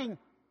leading,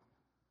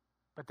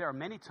 but there are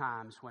many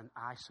times when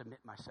I submit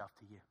myself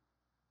to you.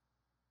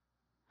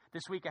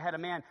 This week I had a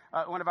man,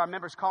 one of our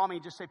members call me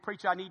and just say,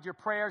 "Preacher, I need your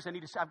prayers.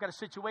 I've got a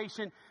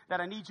situation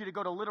that I need you to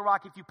go to Little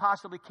Rock if you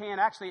possibly can."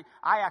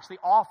 I actually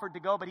offered to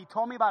go, but he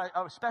told me about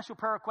a special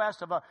prayer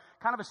request of a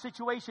kind of a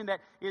situation that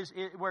is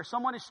where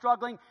someone is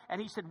struggling,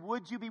 and he said,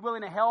 "Would you be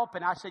willing to help?"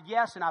 And I said,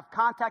 "Yes," and I've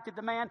contacted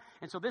the man.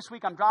 And so this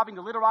week I'm driving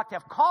to Little Rock to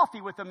have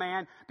coffee with the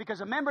man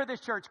because a member of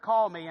this church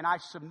called me, and I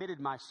submitted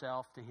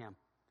myself to him.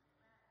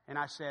 And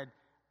I said,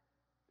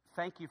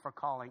 "Thank you for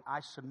calling.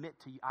 I submit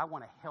to you. I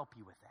want to help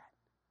you with that."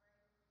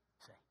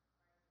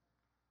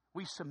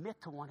 We submit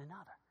to one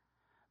another.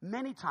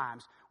 Many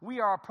times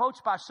we are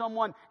approached by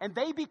someone and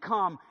they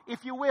become,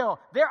 if you will,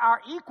 they're our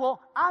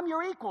equal. I'm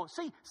your equal.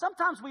 See,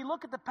 sometimes we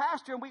look at the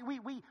pastor and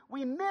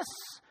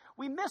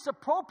we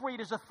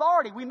misappropriate his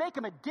authority. We make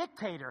him a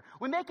dictator.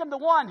 We make him the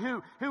one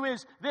who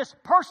is this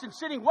person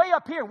sitting way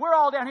up here. We're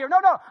all down here. No,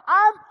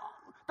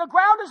 the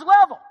ground is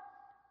level.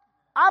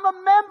 I'm a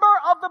member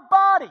of the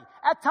body.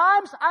 At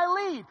times I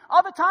lead.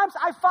 Other times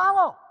I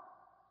follow.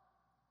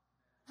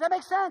 Does that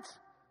make sense?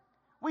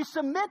 We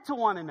submit to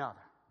one another.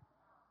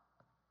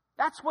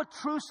 That's what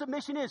true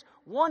submission is.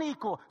 One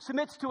equal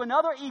submits to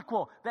another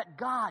equal that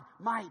God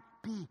might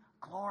be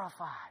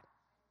glorified.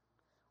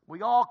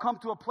 We all come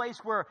to a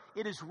place where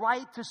it is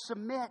right to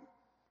submit.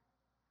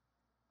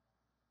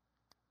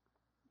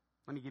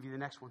 Let me give you the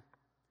next one.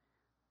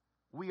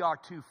 We are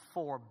to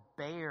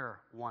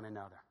forbear one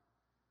another.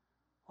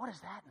 What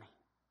does that mean?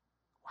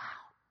 Wow.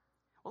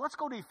 Well, let's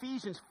go to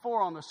Ephesians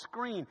 4 on the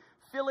screen.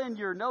 Fill in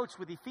your notes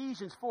with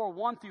Ephesians 4,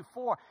 1 through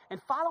 4,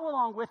 and follow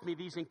along with me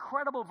these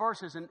incredible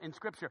verses in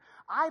Scripture.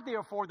 "I,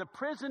 therefore, the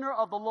prisoner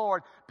of the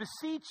Lord,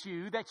 beseech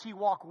you that ye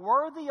walk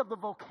worthy of the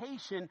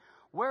vocation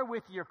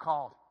wherewith ye are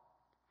called,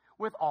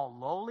 with all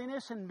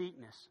lowliness and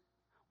meekness,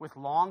 with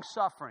long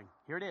suffering."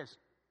 Here it is.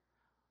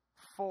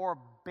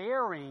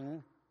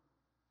 "Forbearing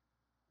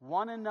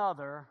one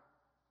another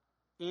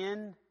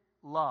in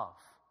love."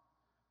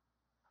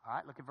 All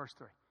right, look at verse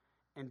 3.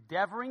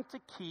 "Endeavoring to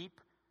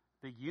keep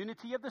the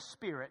unity of the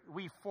Spirit,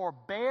 we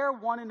forbear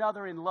one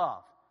another in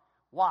love."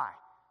 Why?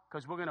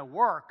 Because we're going to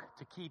work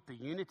to keep the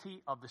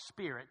unity of the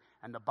Spirit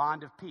and the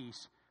bond of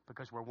peace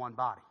because we're one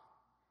body.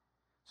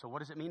 So what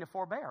does it mean to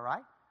forbear,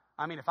 right?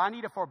 I mean, if I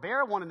need to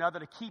forbear one another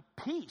to keep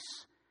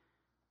peace,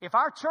 if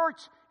our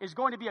church is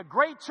going to be a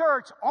great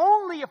church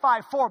only if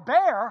I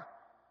forbear,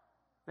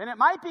 then it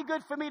might be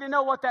good for me to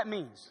know what that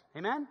means.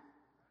 Amen?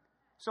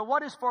 So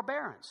what is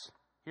forbearance?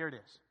 Here it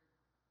is.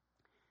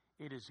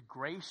 It is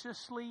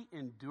graciously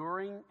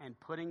enduring and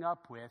putting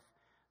up with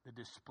the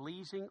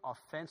displeasing,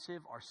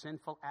 offensive, or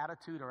sinful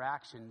attitude or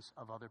actions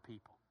of other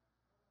people.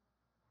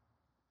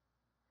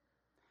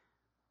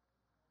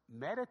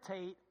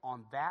 Meditate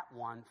on that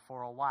one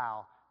for a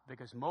while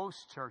because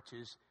most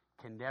churches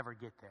can never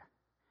get there.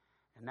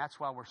 And that's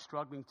why we're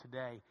struggling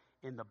today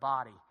in the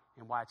body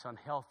and why it's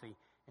unhealthy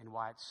and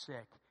why it's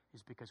sick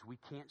is because we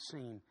can't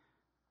seem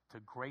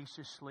to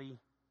graciously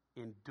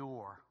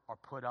endure or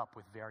put up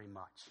with very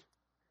much.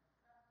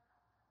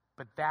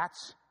 But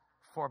that's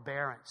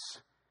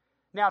forbearance.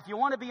 Now, if you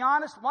want to be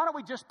honest, why don't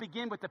we just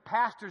begin with the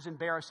pastor's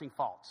embarrassing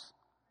faults?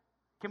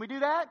 Can we do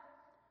that?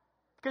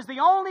 Because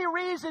the only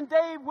reason,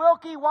 Dave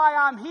Wilkie, why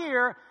I'm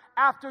here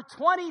after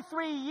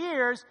 23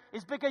 years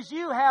is because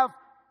you have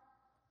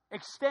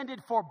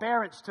extended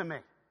forbearance to me.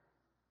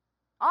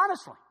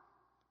 Honestly.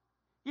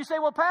 You say,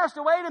 "Well,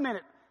 Pastor, wait a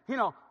minute.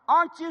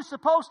 Aren't you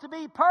supposed to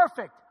be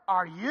perfect?"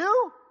 Are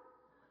you?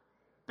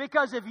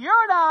 Because if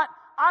you're not,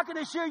 I can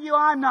assure you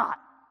I'm not.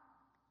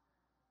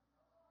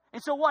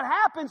 And so what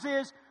happens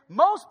is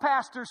most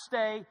pastors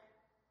stay,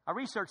 I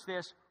researched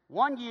this,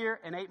 1 year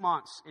and 8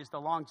 months is the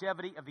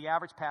longevity of the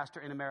average pastor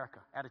in America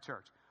at a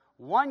church.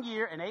 1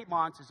 year and 8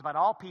 months is about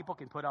all people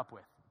can put up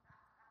with.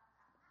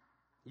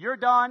 You're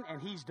done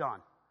and he's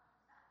done.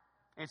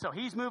 And so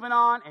he's moving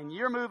on and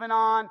you're moving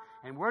on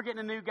and we're getting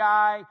a new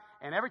guy.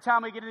 And every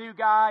time we get a new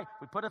guy,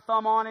 we put a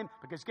thumb on him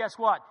because guess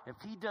what? If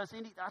he does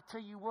anything, I'll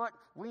tell you what,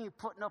 we ain't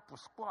putting up with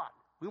squat.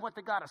 We want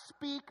the guy to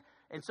speak.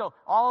 And so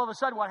all of a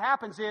sudden what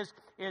happens is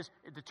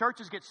the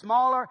churches get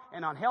smaller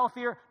and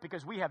unhealthier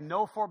because we have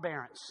no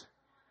forbearance.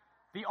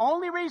 The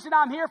only reason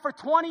I'm here for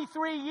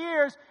 23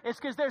 years is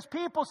because there's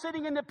people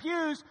sitting in the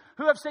pews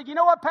who have said, "You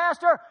know what,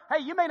 Pastor? Hey,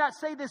 you may not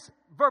say this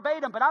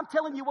verbatim, but I'm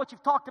telling you what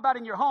you've talked about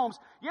in your homes.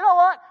 You know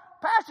what?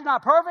 Pastor's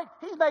not perfect.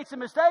 He's made some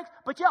mistakes.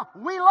 But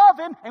we love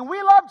him and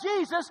we love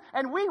Jesus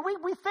and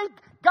we think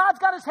God's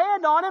got his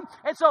hand on him.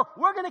 And so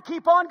we're going to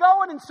keep on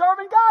going and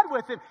serving God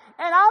with him."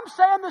 And I'm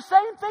saying the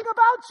same thing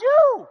about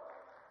you.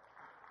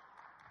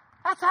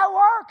 That's how it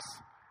works.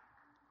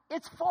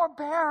 It's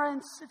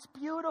forbearance. It's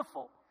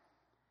beautiful.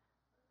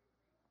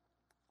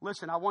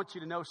 Listen, I want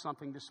you to know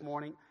something this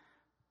morning.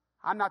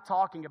 I'm not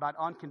talking about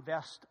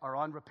unconfessed or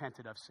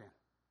unrepented of sin.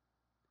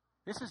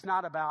 This is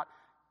not about,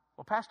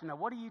 well, Pastor, now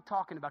what are you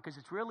talking about? Because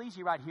it's real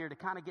easy right here to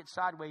kind of get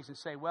sideways and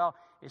say, well,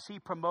 is he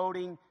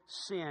promoting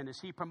sin? Is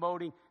he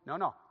promoting?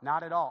 No,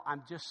 not at all.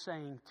 I'm just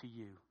saying to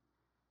you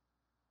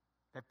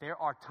that there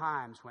are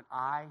times when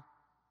I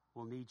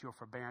will need your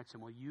forbearance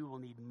and you will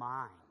need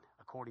mine,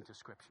 according to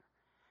Scripture.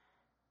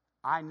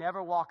 I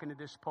never walk into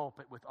this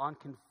pulpit with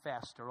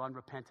unconfessed or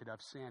unrepented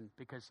of sin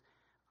because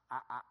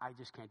I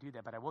just can't do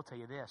that. But I will tell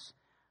you this.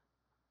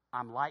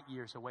 I'm light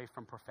years away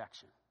from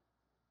perfection.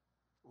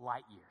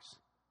 Light years.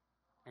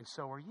 And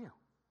so are you.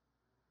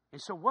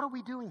 And so what are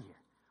we doing here?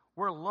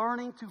 We're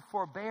learning to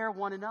forbear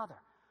one another.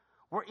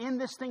 We're in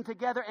this thing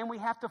together and we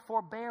have to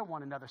forbear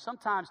one another.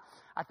 Sometimes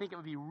I think it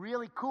would be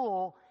really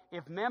cool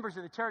if members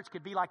of the church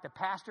could be like the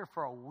pastor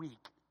for a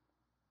week.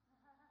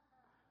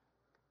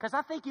 Because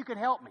I think you could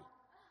help me.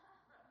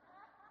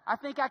 I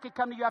think I could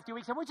come to you after a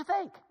week and say, what'd you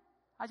think?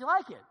 How'd you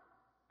like it?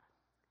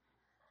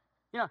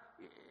 You know,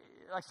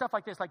 like stuff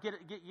like this, like get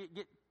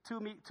two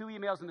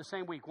emails in the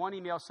same week. One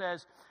email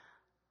says,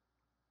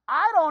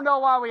 I don't know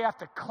why we have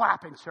to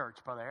clap in church,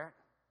 Brother Eric.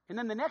 And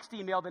then the next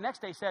email the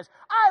next day says,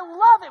 I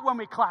love it when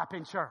we clap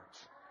in church.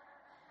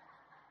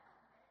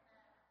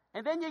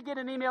 And then you get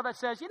an email that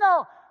says, you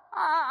know,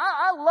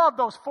 I love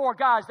those four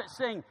guys that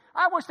sing.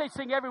 I wish they'd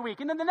sing every week.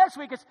 And then the next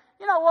week it's,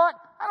 you know what?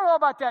 I don't know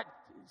about that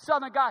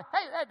Southern guy.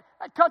 Hey,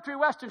 that country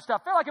western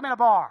stuff. I feel like I'm in a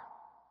bar.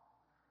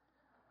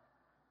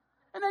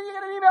 And then you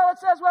get an email that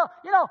says, well,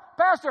 you know,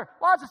 Pastor,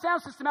 why does the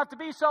sound system have to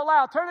be so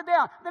loud? Turn it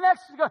down. The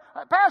next, you go,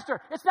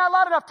 Pastor, it's not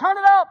loud enough. Turn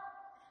it up.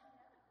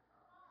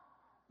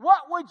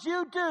 What would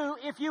you do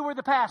if you were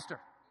the pastor?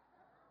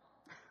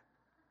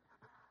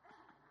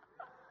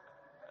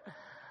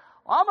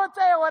 Well, I'm going to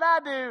tell you what I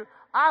do.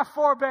 I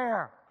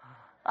forbear.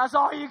 That's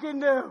all you can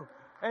do.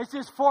 It's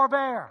just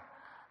forbear.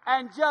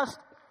 And just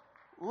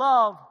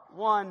love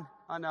one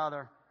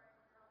another.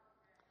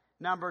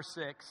 Number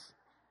 6.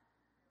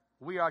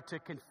 We are to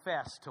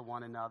confess to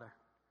one another.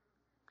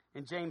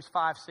 In James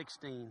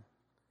 5:16,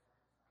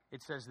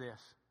 it says this,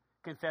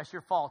 confess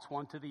your faults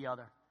one to the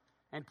other,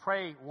 and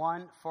pray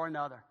one for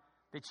another,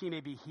 that ye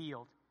may be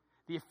healed.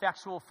 The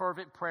effectual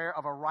fervent prayer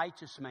of a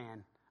righteous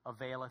man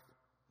availeth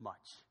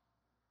much.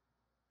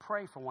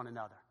 Pray for one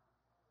another.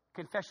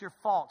 Confess your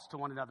faults to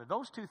one another.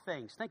 Those two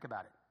things, think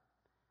about it.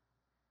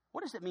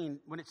 What does it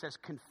mean when it says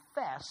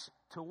confess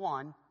to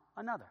one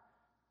another?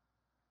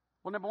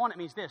 Well, number one, it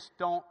means this,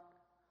 don't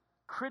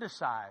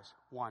criticize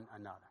one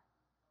another,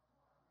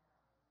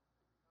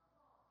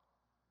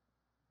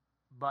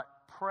 but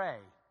pray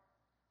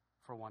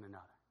for one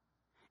another.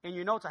 In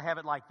your notes, I have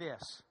it like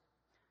this.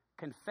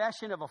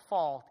 Confession of a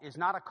fault is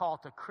not a call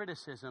to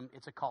criticism,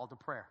 it's a call to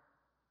prayer.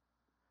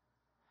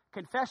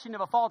 Confession of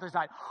a fault is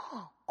like,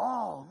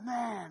 oh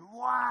man,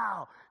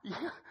 wow. Did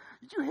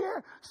you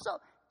hear?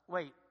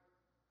 Wait,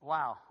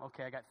 wow.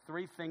 Okay, I got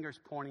 3 fingers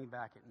pointing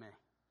back at me.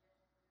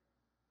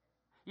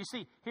 You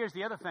see, here's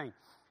the other thing.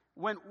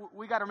 When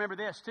we got to remember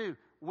this too.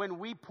 When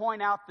we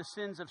point out the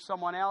sins of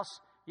someone else,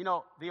 you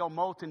know, the old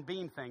mote and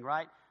beam thing,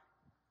 right?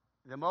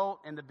 The mote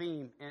and the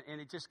beam, and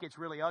it just gets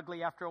really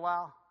ugly after a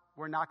while.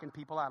 We're knocking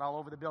people out all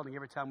over the building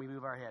every time we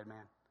move our head,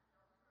 man.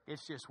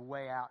 It's just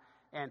way out.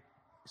 And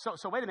so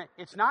wait a minute.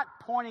 It's not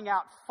pointing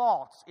out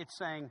faults. It's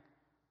saying,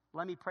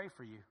 let me pray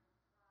for you.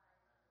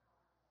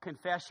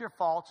 Confess your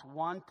faults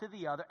one to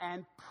the other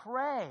and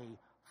pray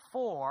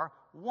for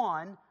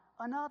one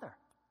another.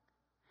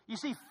 You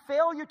see,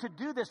 failure to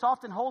do this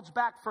often holds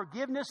back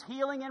forgiveness,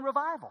 healing, and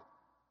revival.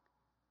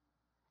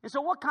 And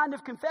so what kind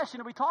of confession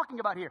are we talking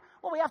about here?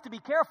 Well, we have to be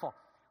careful.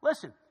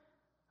 Listen,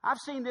 I've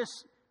seen this,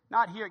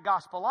 not here at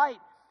Gospel Light,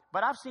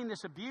 but I've seen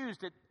this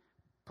abused at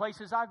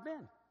places I've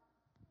been.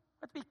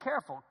 Let's be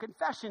careful.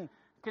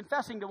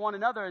 Confessing to one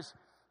another is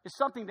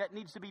something that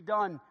needs to be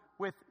done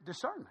with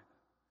discernment.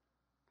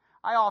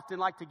 I often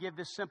like to give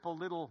this simple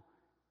little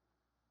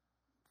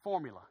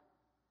formula.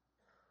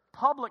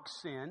 Public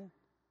sin,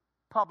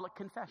 public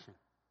confession.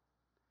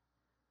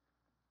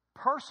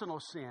 Personal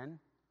sin,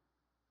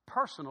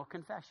 personal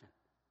confession.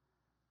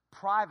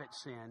 Private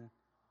sin,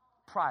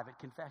 private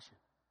confession.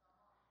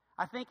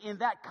 I think in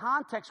that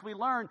context we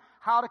learn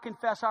how to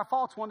confess our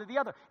faults one to the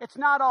other. It's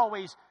not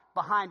always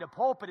behind a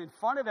pulpit in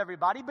front of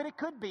everybody, but it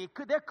could be.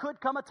 There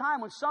could come a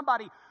time when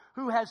somebody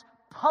who has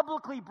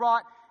publicly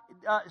brought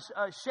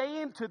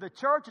shame to the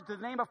church and to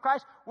the name of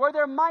Christ, where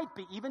there might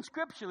be, even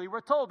scripturally,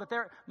 we're told that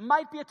there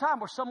might be a time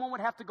where someone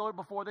would have to go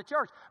before the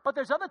church. But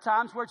there's other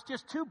times where it's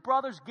just 2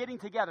 brothers getting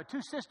together,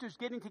 2 sisters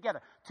getting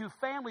together, 2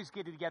 families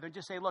getting together and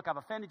just say, look, I've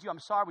offended you. I'm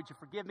sorry. Would you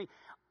forgive me?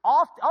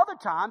 Other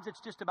times,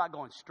 it's just about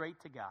going straight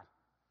to God.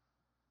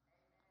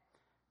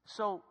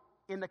 So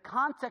in the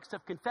context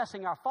of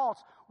confessing our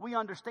faults, we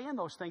understand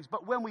those things.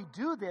 But when we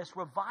do this,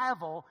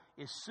 revival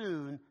is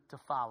soon to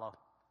follow.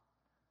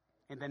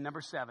 And then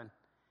number 7,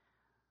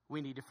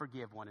 we need to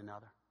forgive one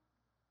another.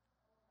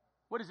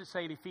 What does it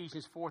say in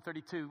Ephesians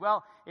 4:32?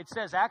 Well, it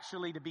says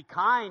actually to be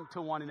kind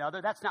to one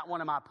another. That's not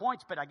one of my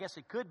points, but I guess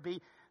it could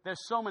be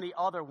There's so many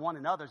other one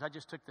another's. I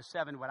just took the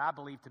 7, what I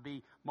believe to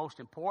be most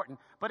important.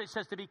 But it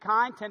says to be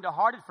kind,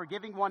 tender-hearted,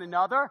 forgiving one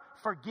another.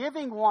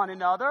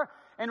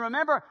 And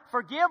remember,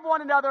 forgive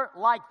one another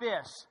like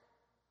this.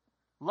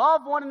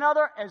 Love one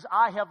another as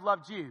I have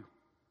loved you.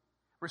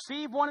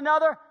 Receive one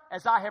another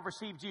as I have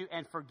received you.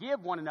 And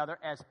forgive one another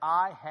as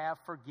I have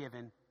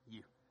forgiven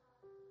you.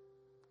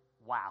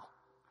 Wow.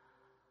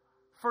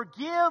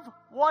 Forgive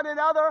one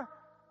another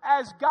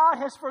as God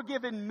has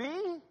forgiven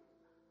me?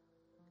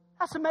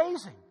 That's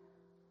amazing.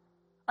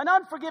 An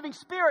unforgiving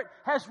spirit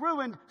has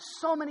ruined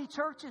so many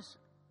churches.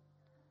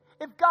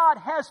 If God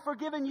has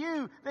forgiven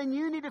you, then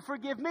you need to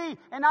forgive me,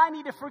 and I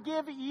need to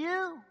forgive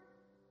you.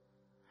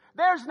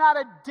 There's not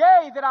a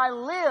day that I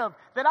live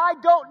that I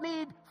don't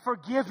need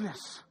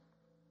forgiveness.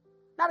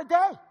 Not a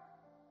day.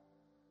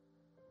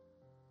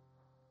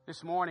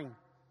 This morning,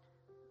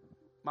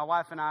 my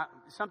wife and I,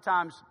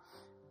 sometimes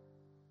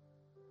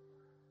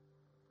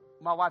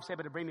my wife's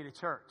able to bring me to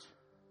church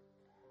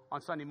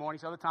on Sunday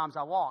mornings. Other times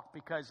I walk,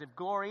 because if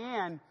Glory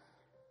Ann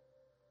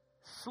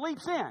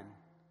sleeps in,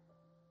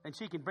 then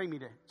she can bring me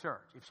to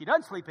church. If she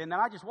doesn't sleep in, then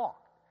I just walk,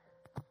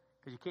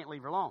 because you can't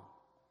leave her alone.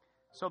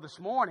 So this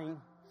morning,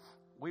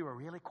 we were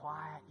really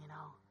quiet, you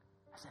know.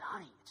 I said,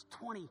 honey, it's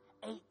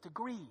 28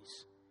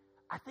 degrees.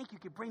 I think you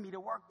could bring me to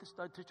work,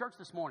 to church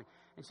this morning.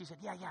 And she said,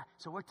 yeah.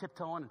 So we're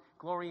tiptoeing, and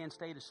Glory Ann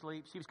stayed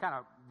asleep. She was kind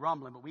of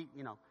rumbling, but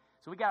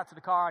so we got out to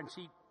the car, and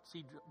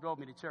she drove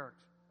me to church.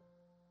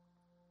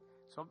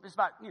 So it's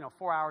about,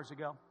 4 hours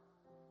ago,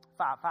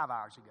 5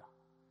 hours ago.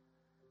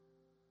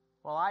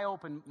 Well, I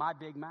opened my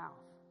big mouth,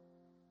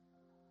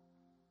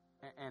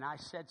 and I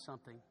said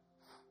something,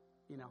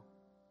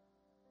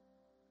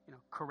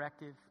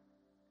 corrective,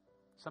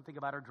 something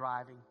about her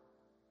driving.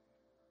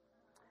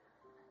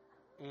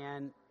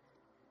 And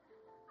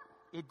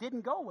it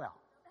didn't go well.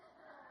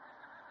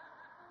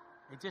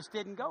 It just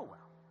didn't go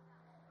well.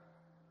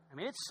 I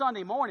mean, it's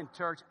Sunday morning,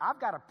 church. I've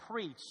got to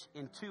preach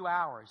in 2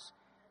 hours,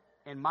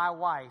 and my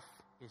wife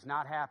is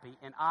not happy,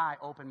 and I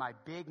opened my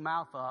big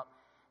mouth up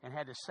and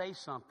had to say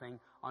something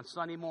on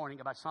Sunday morning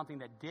about something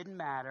that didn't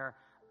matter.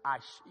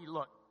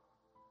 Look,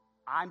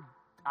 I'm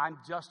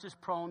just as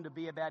prone to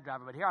be a bad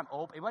driver, but here I'm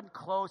open. It wasn't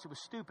close. It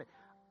was stupid.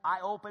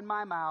 I opened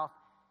my mouth.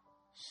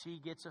 She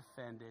gets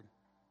offended,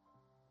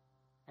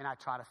 and I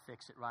try to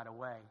fix it right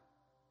away.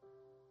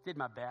 Did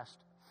my best.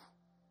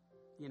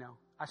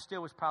 I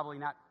still was probably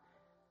not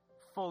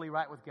fully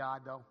right with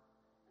God, though.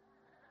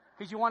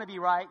 Because you want to be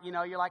right.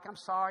 You're like, I'm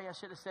sorry, I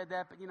should have said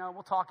that, but,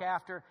 we'll talk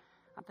after.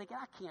 I'm thinking,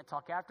 I can't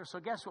talk after.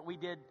 So guess what we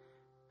did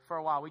for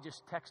a while? We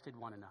just texted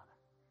one another.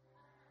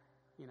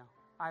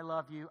 I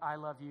love you,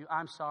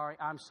 I'm sorry,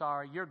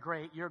 you're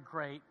great,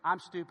 I'm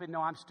stupid,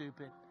 no, I'm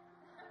stupid.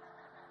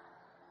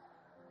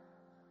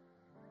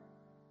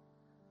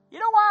 You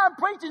know why I'm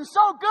preaching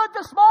so good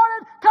this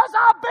morning? Because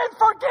I've been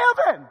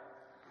forgiven.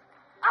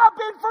 I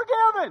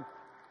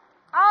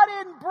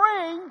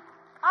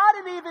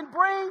didn't even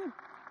bring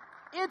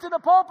into the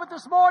pulpit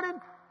this morning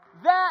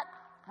that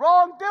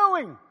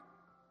wrongdoing.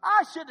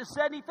 I shouldn't have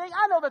said anything.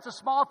 I know that's a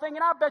small thing,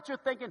 and I bet you're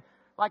thinking,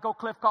 like old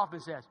Cliff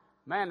Kaufman says,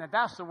 man, if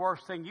that's the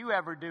worst thing you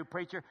ever do,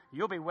 preacher,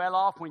 you'll be well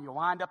off when you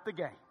wind up the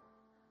game.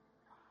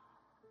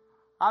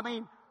 I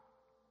mean,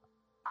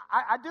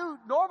 I do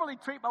normally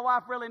treat my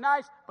wife really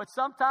nice, but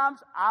sometimes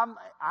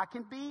I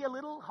can be a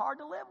little hard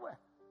to live with.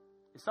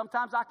 And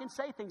sometimes I can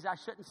say things I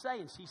shouldn't say,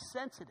 and she's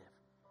sensitive.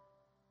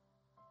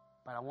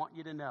 But I want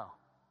you to know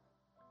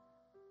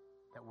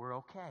that we're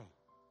okay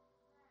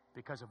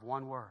because of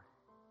one word: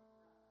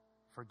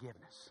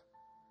 forgiveness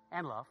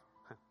and love.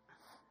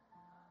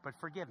 But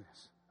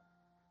forgiveness.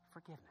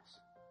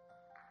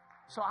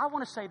 So I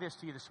want to say this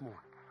to you this morning.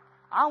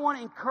 I want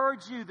to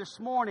encourage you this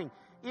morning.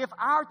 If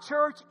our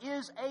church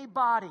is a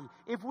body,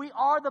 if we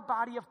are the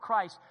body of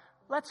Christ,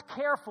 let's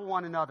care for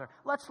one another.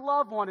 Let's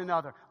love one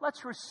another.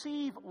 Let's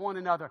receive one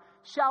another.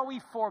 Shall we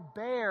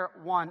forbear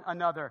one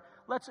another?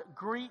 Let's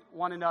greet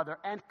one another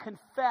and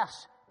confess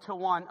to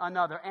one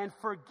another and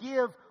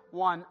forgive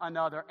one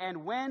another.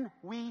 And when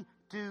we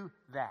do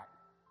that,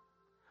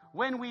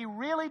 when we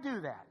really do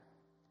that,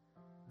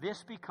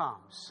 this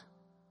becomes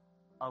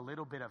a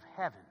little bit of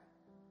heaven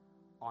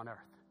on earth.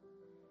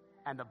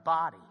 And the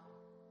body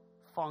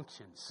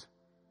functions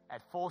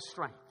at full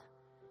strength.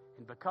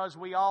 And because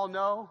we all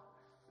know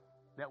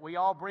that we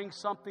all bring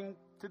something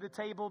to the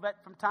table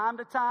that from time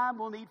to time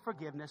will need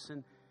forgiveness,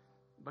 and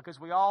because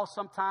we all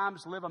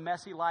sometimes live a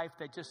messy life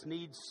that just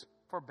needs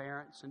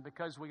forbearance, and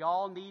because we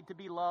all need to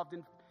be loved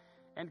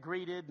and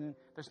greeted, and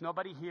there's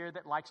nobody here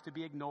that likes to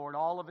be ignored.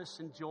 All of us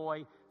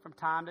enjoy from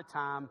time to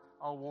time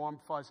a warm,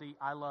 fuzzy,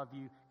 I love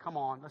you. Come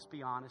on, let's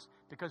be honest.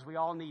 Because we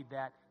all need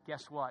that.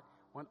 Guess what?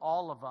 When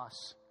all of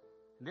us,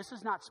 and this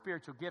is not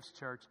spiritual gifts,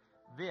 church,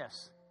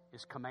 this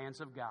is commands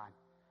of God.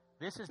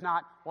 This is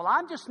not, well,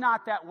 I'm just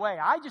not that way.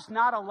 I'm just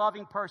not a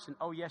loving person.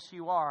 Oh, yes,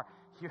 you are.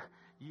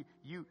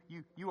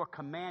 You are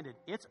commanded.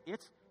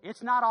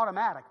 It's not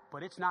automatic,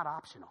 but it's not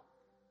optional.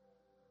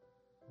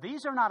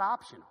 These are not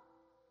optional.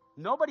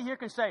 Nobody here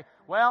can say,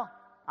 well,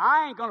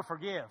 I ain't going to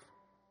forgive.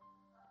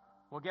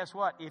 Well, guess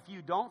what? If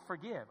you don't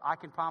forgive, I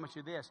can promise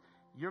you this,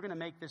 you're going to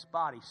make this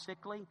body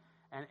sickly,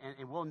 and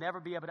we'll never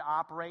be able to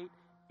operate.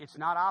 It's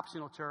not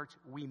optional, church.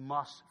 We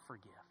must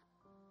forgive.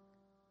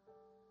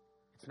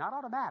 It's not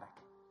automatic,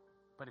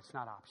 but it's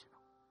not optional.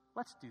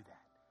 Let's do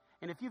that.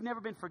 And if you've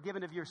never been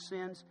forgiven of your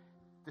sins,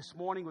 this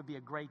morning would be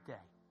a great day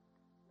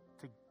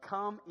to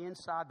come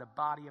inside the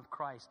body of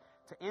Christ,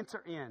 to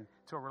enter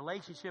into a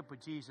relationship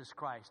with Jesus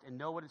Christ and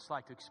know what it's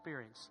like to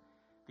experience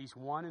these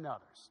one and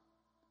others.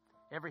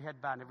 Every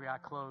head bowed and every eye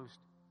closed.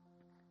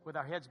 With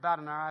our heads bowed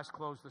and our eyes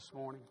closed this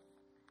morning,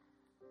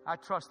 I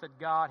trust that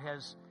God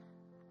has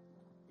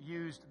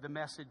used the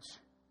message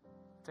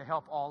to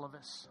help all of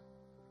us.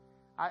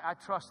 I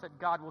trust that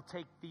God will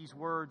take these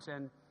words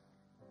and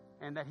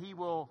that He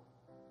will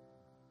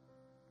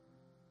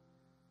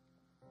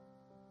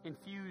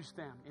infuse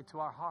them into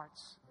our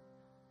hearts.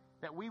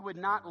 That we would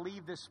not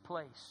leave this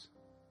place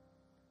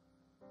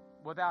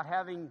without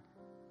having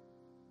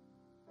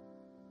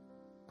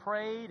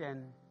prayed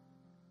and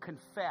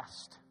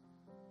confessed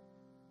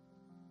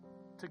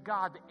to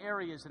God the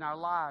areas in our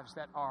lives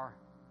that are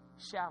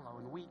shallow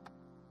and weak.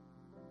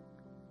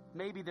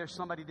 Maybe there's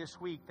somebody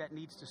this week that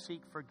needs to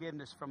seek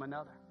forgiveness from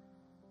another.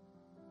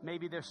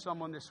 Maybe there's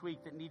someone this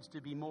week that needs to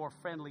be more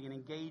friendly and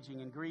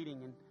engaging and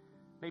greeting. And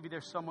maybe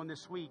there's someone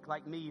this week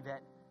like me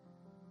that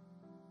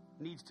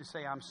needs to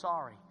say, I'm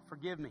sorry,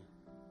 forgive me.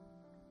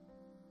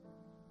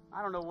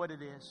 I don't know what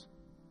it is,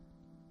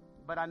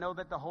 but I know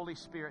that the Holy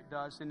Spirit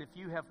does. And if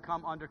you have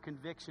come under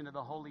conviction of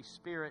the Holy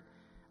Spirit,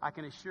 I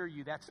can assure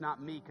you that's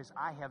not me, because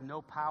I have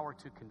no power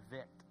to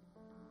convict.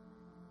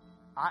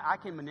 I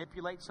can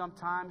manipulate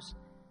sometimes,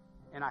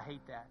 and I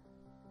hate that.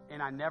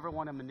 And I never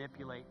want to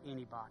manipulate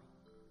anybody,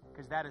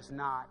 because that is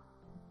not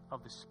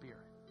of the Spirit.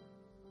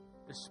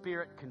 The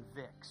Spirit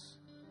convicts.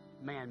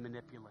 Man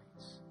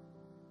manipulates.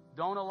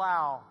 Don't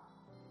allow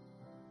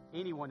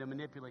anyone to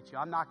manipulate you.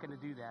 I'm not going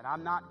to do that.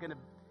 I'm not going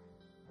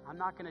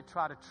to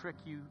try to trick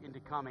you into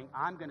coming.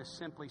 I'm going to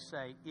simply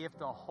say, if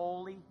the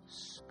Holy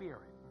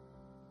Spirit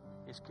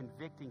is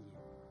convicting you,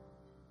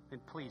 then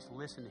please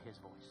listen to His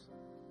voice.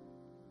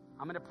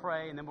 I'm going to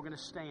pray, and then we're going to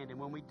stand. And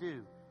when we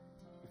do,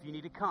 if you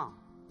need to come,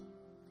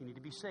 if you need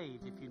to be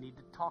saved, if you need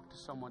to talk to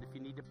someone, if you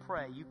need to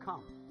pray, you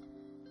come.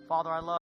 Father, I love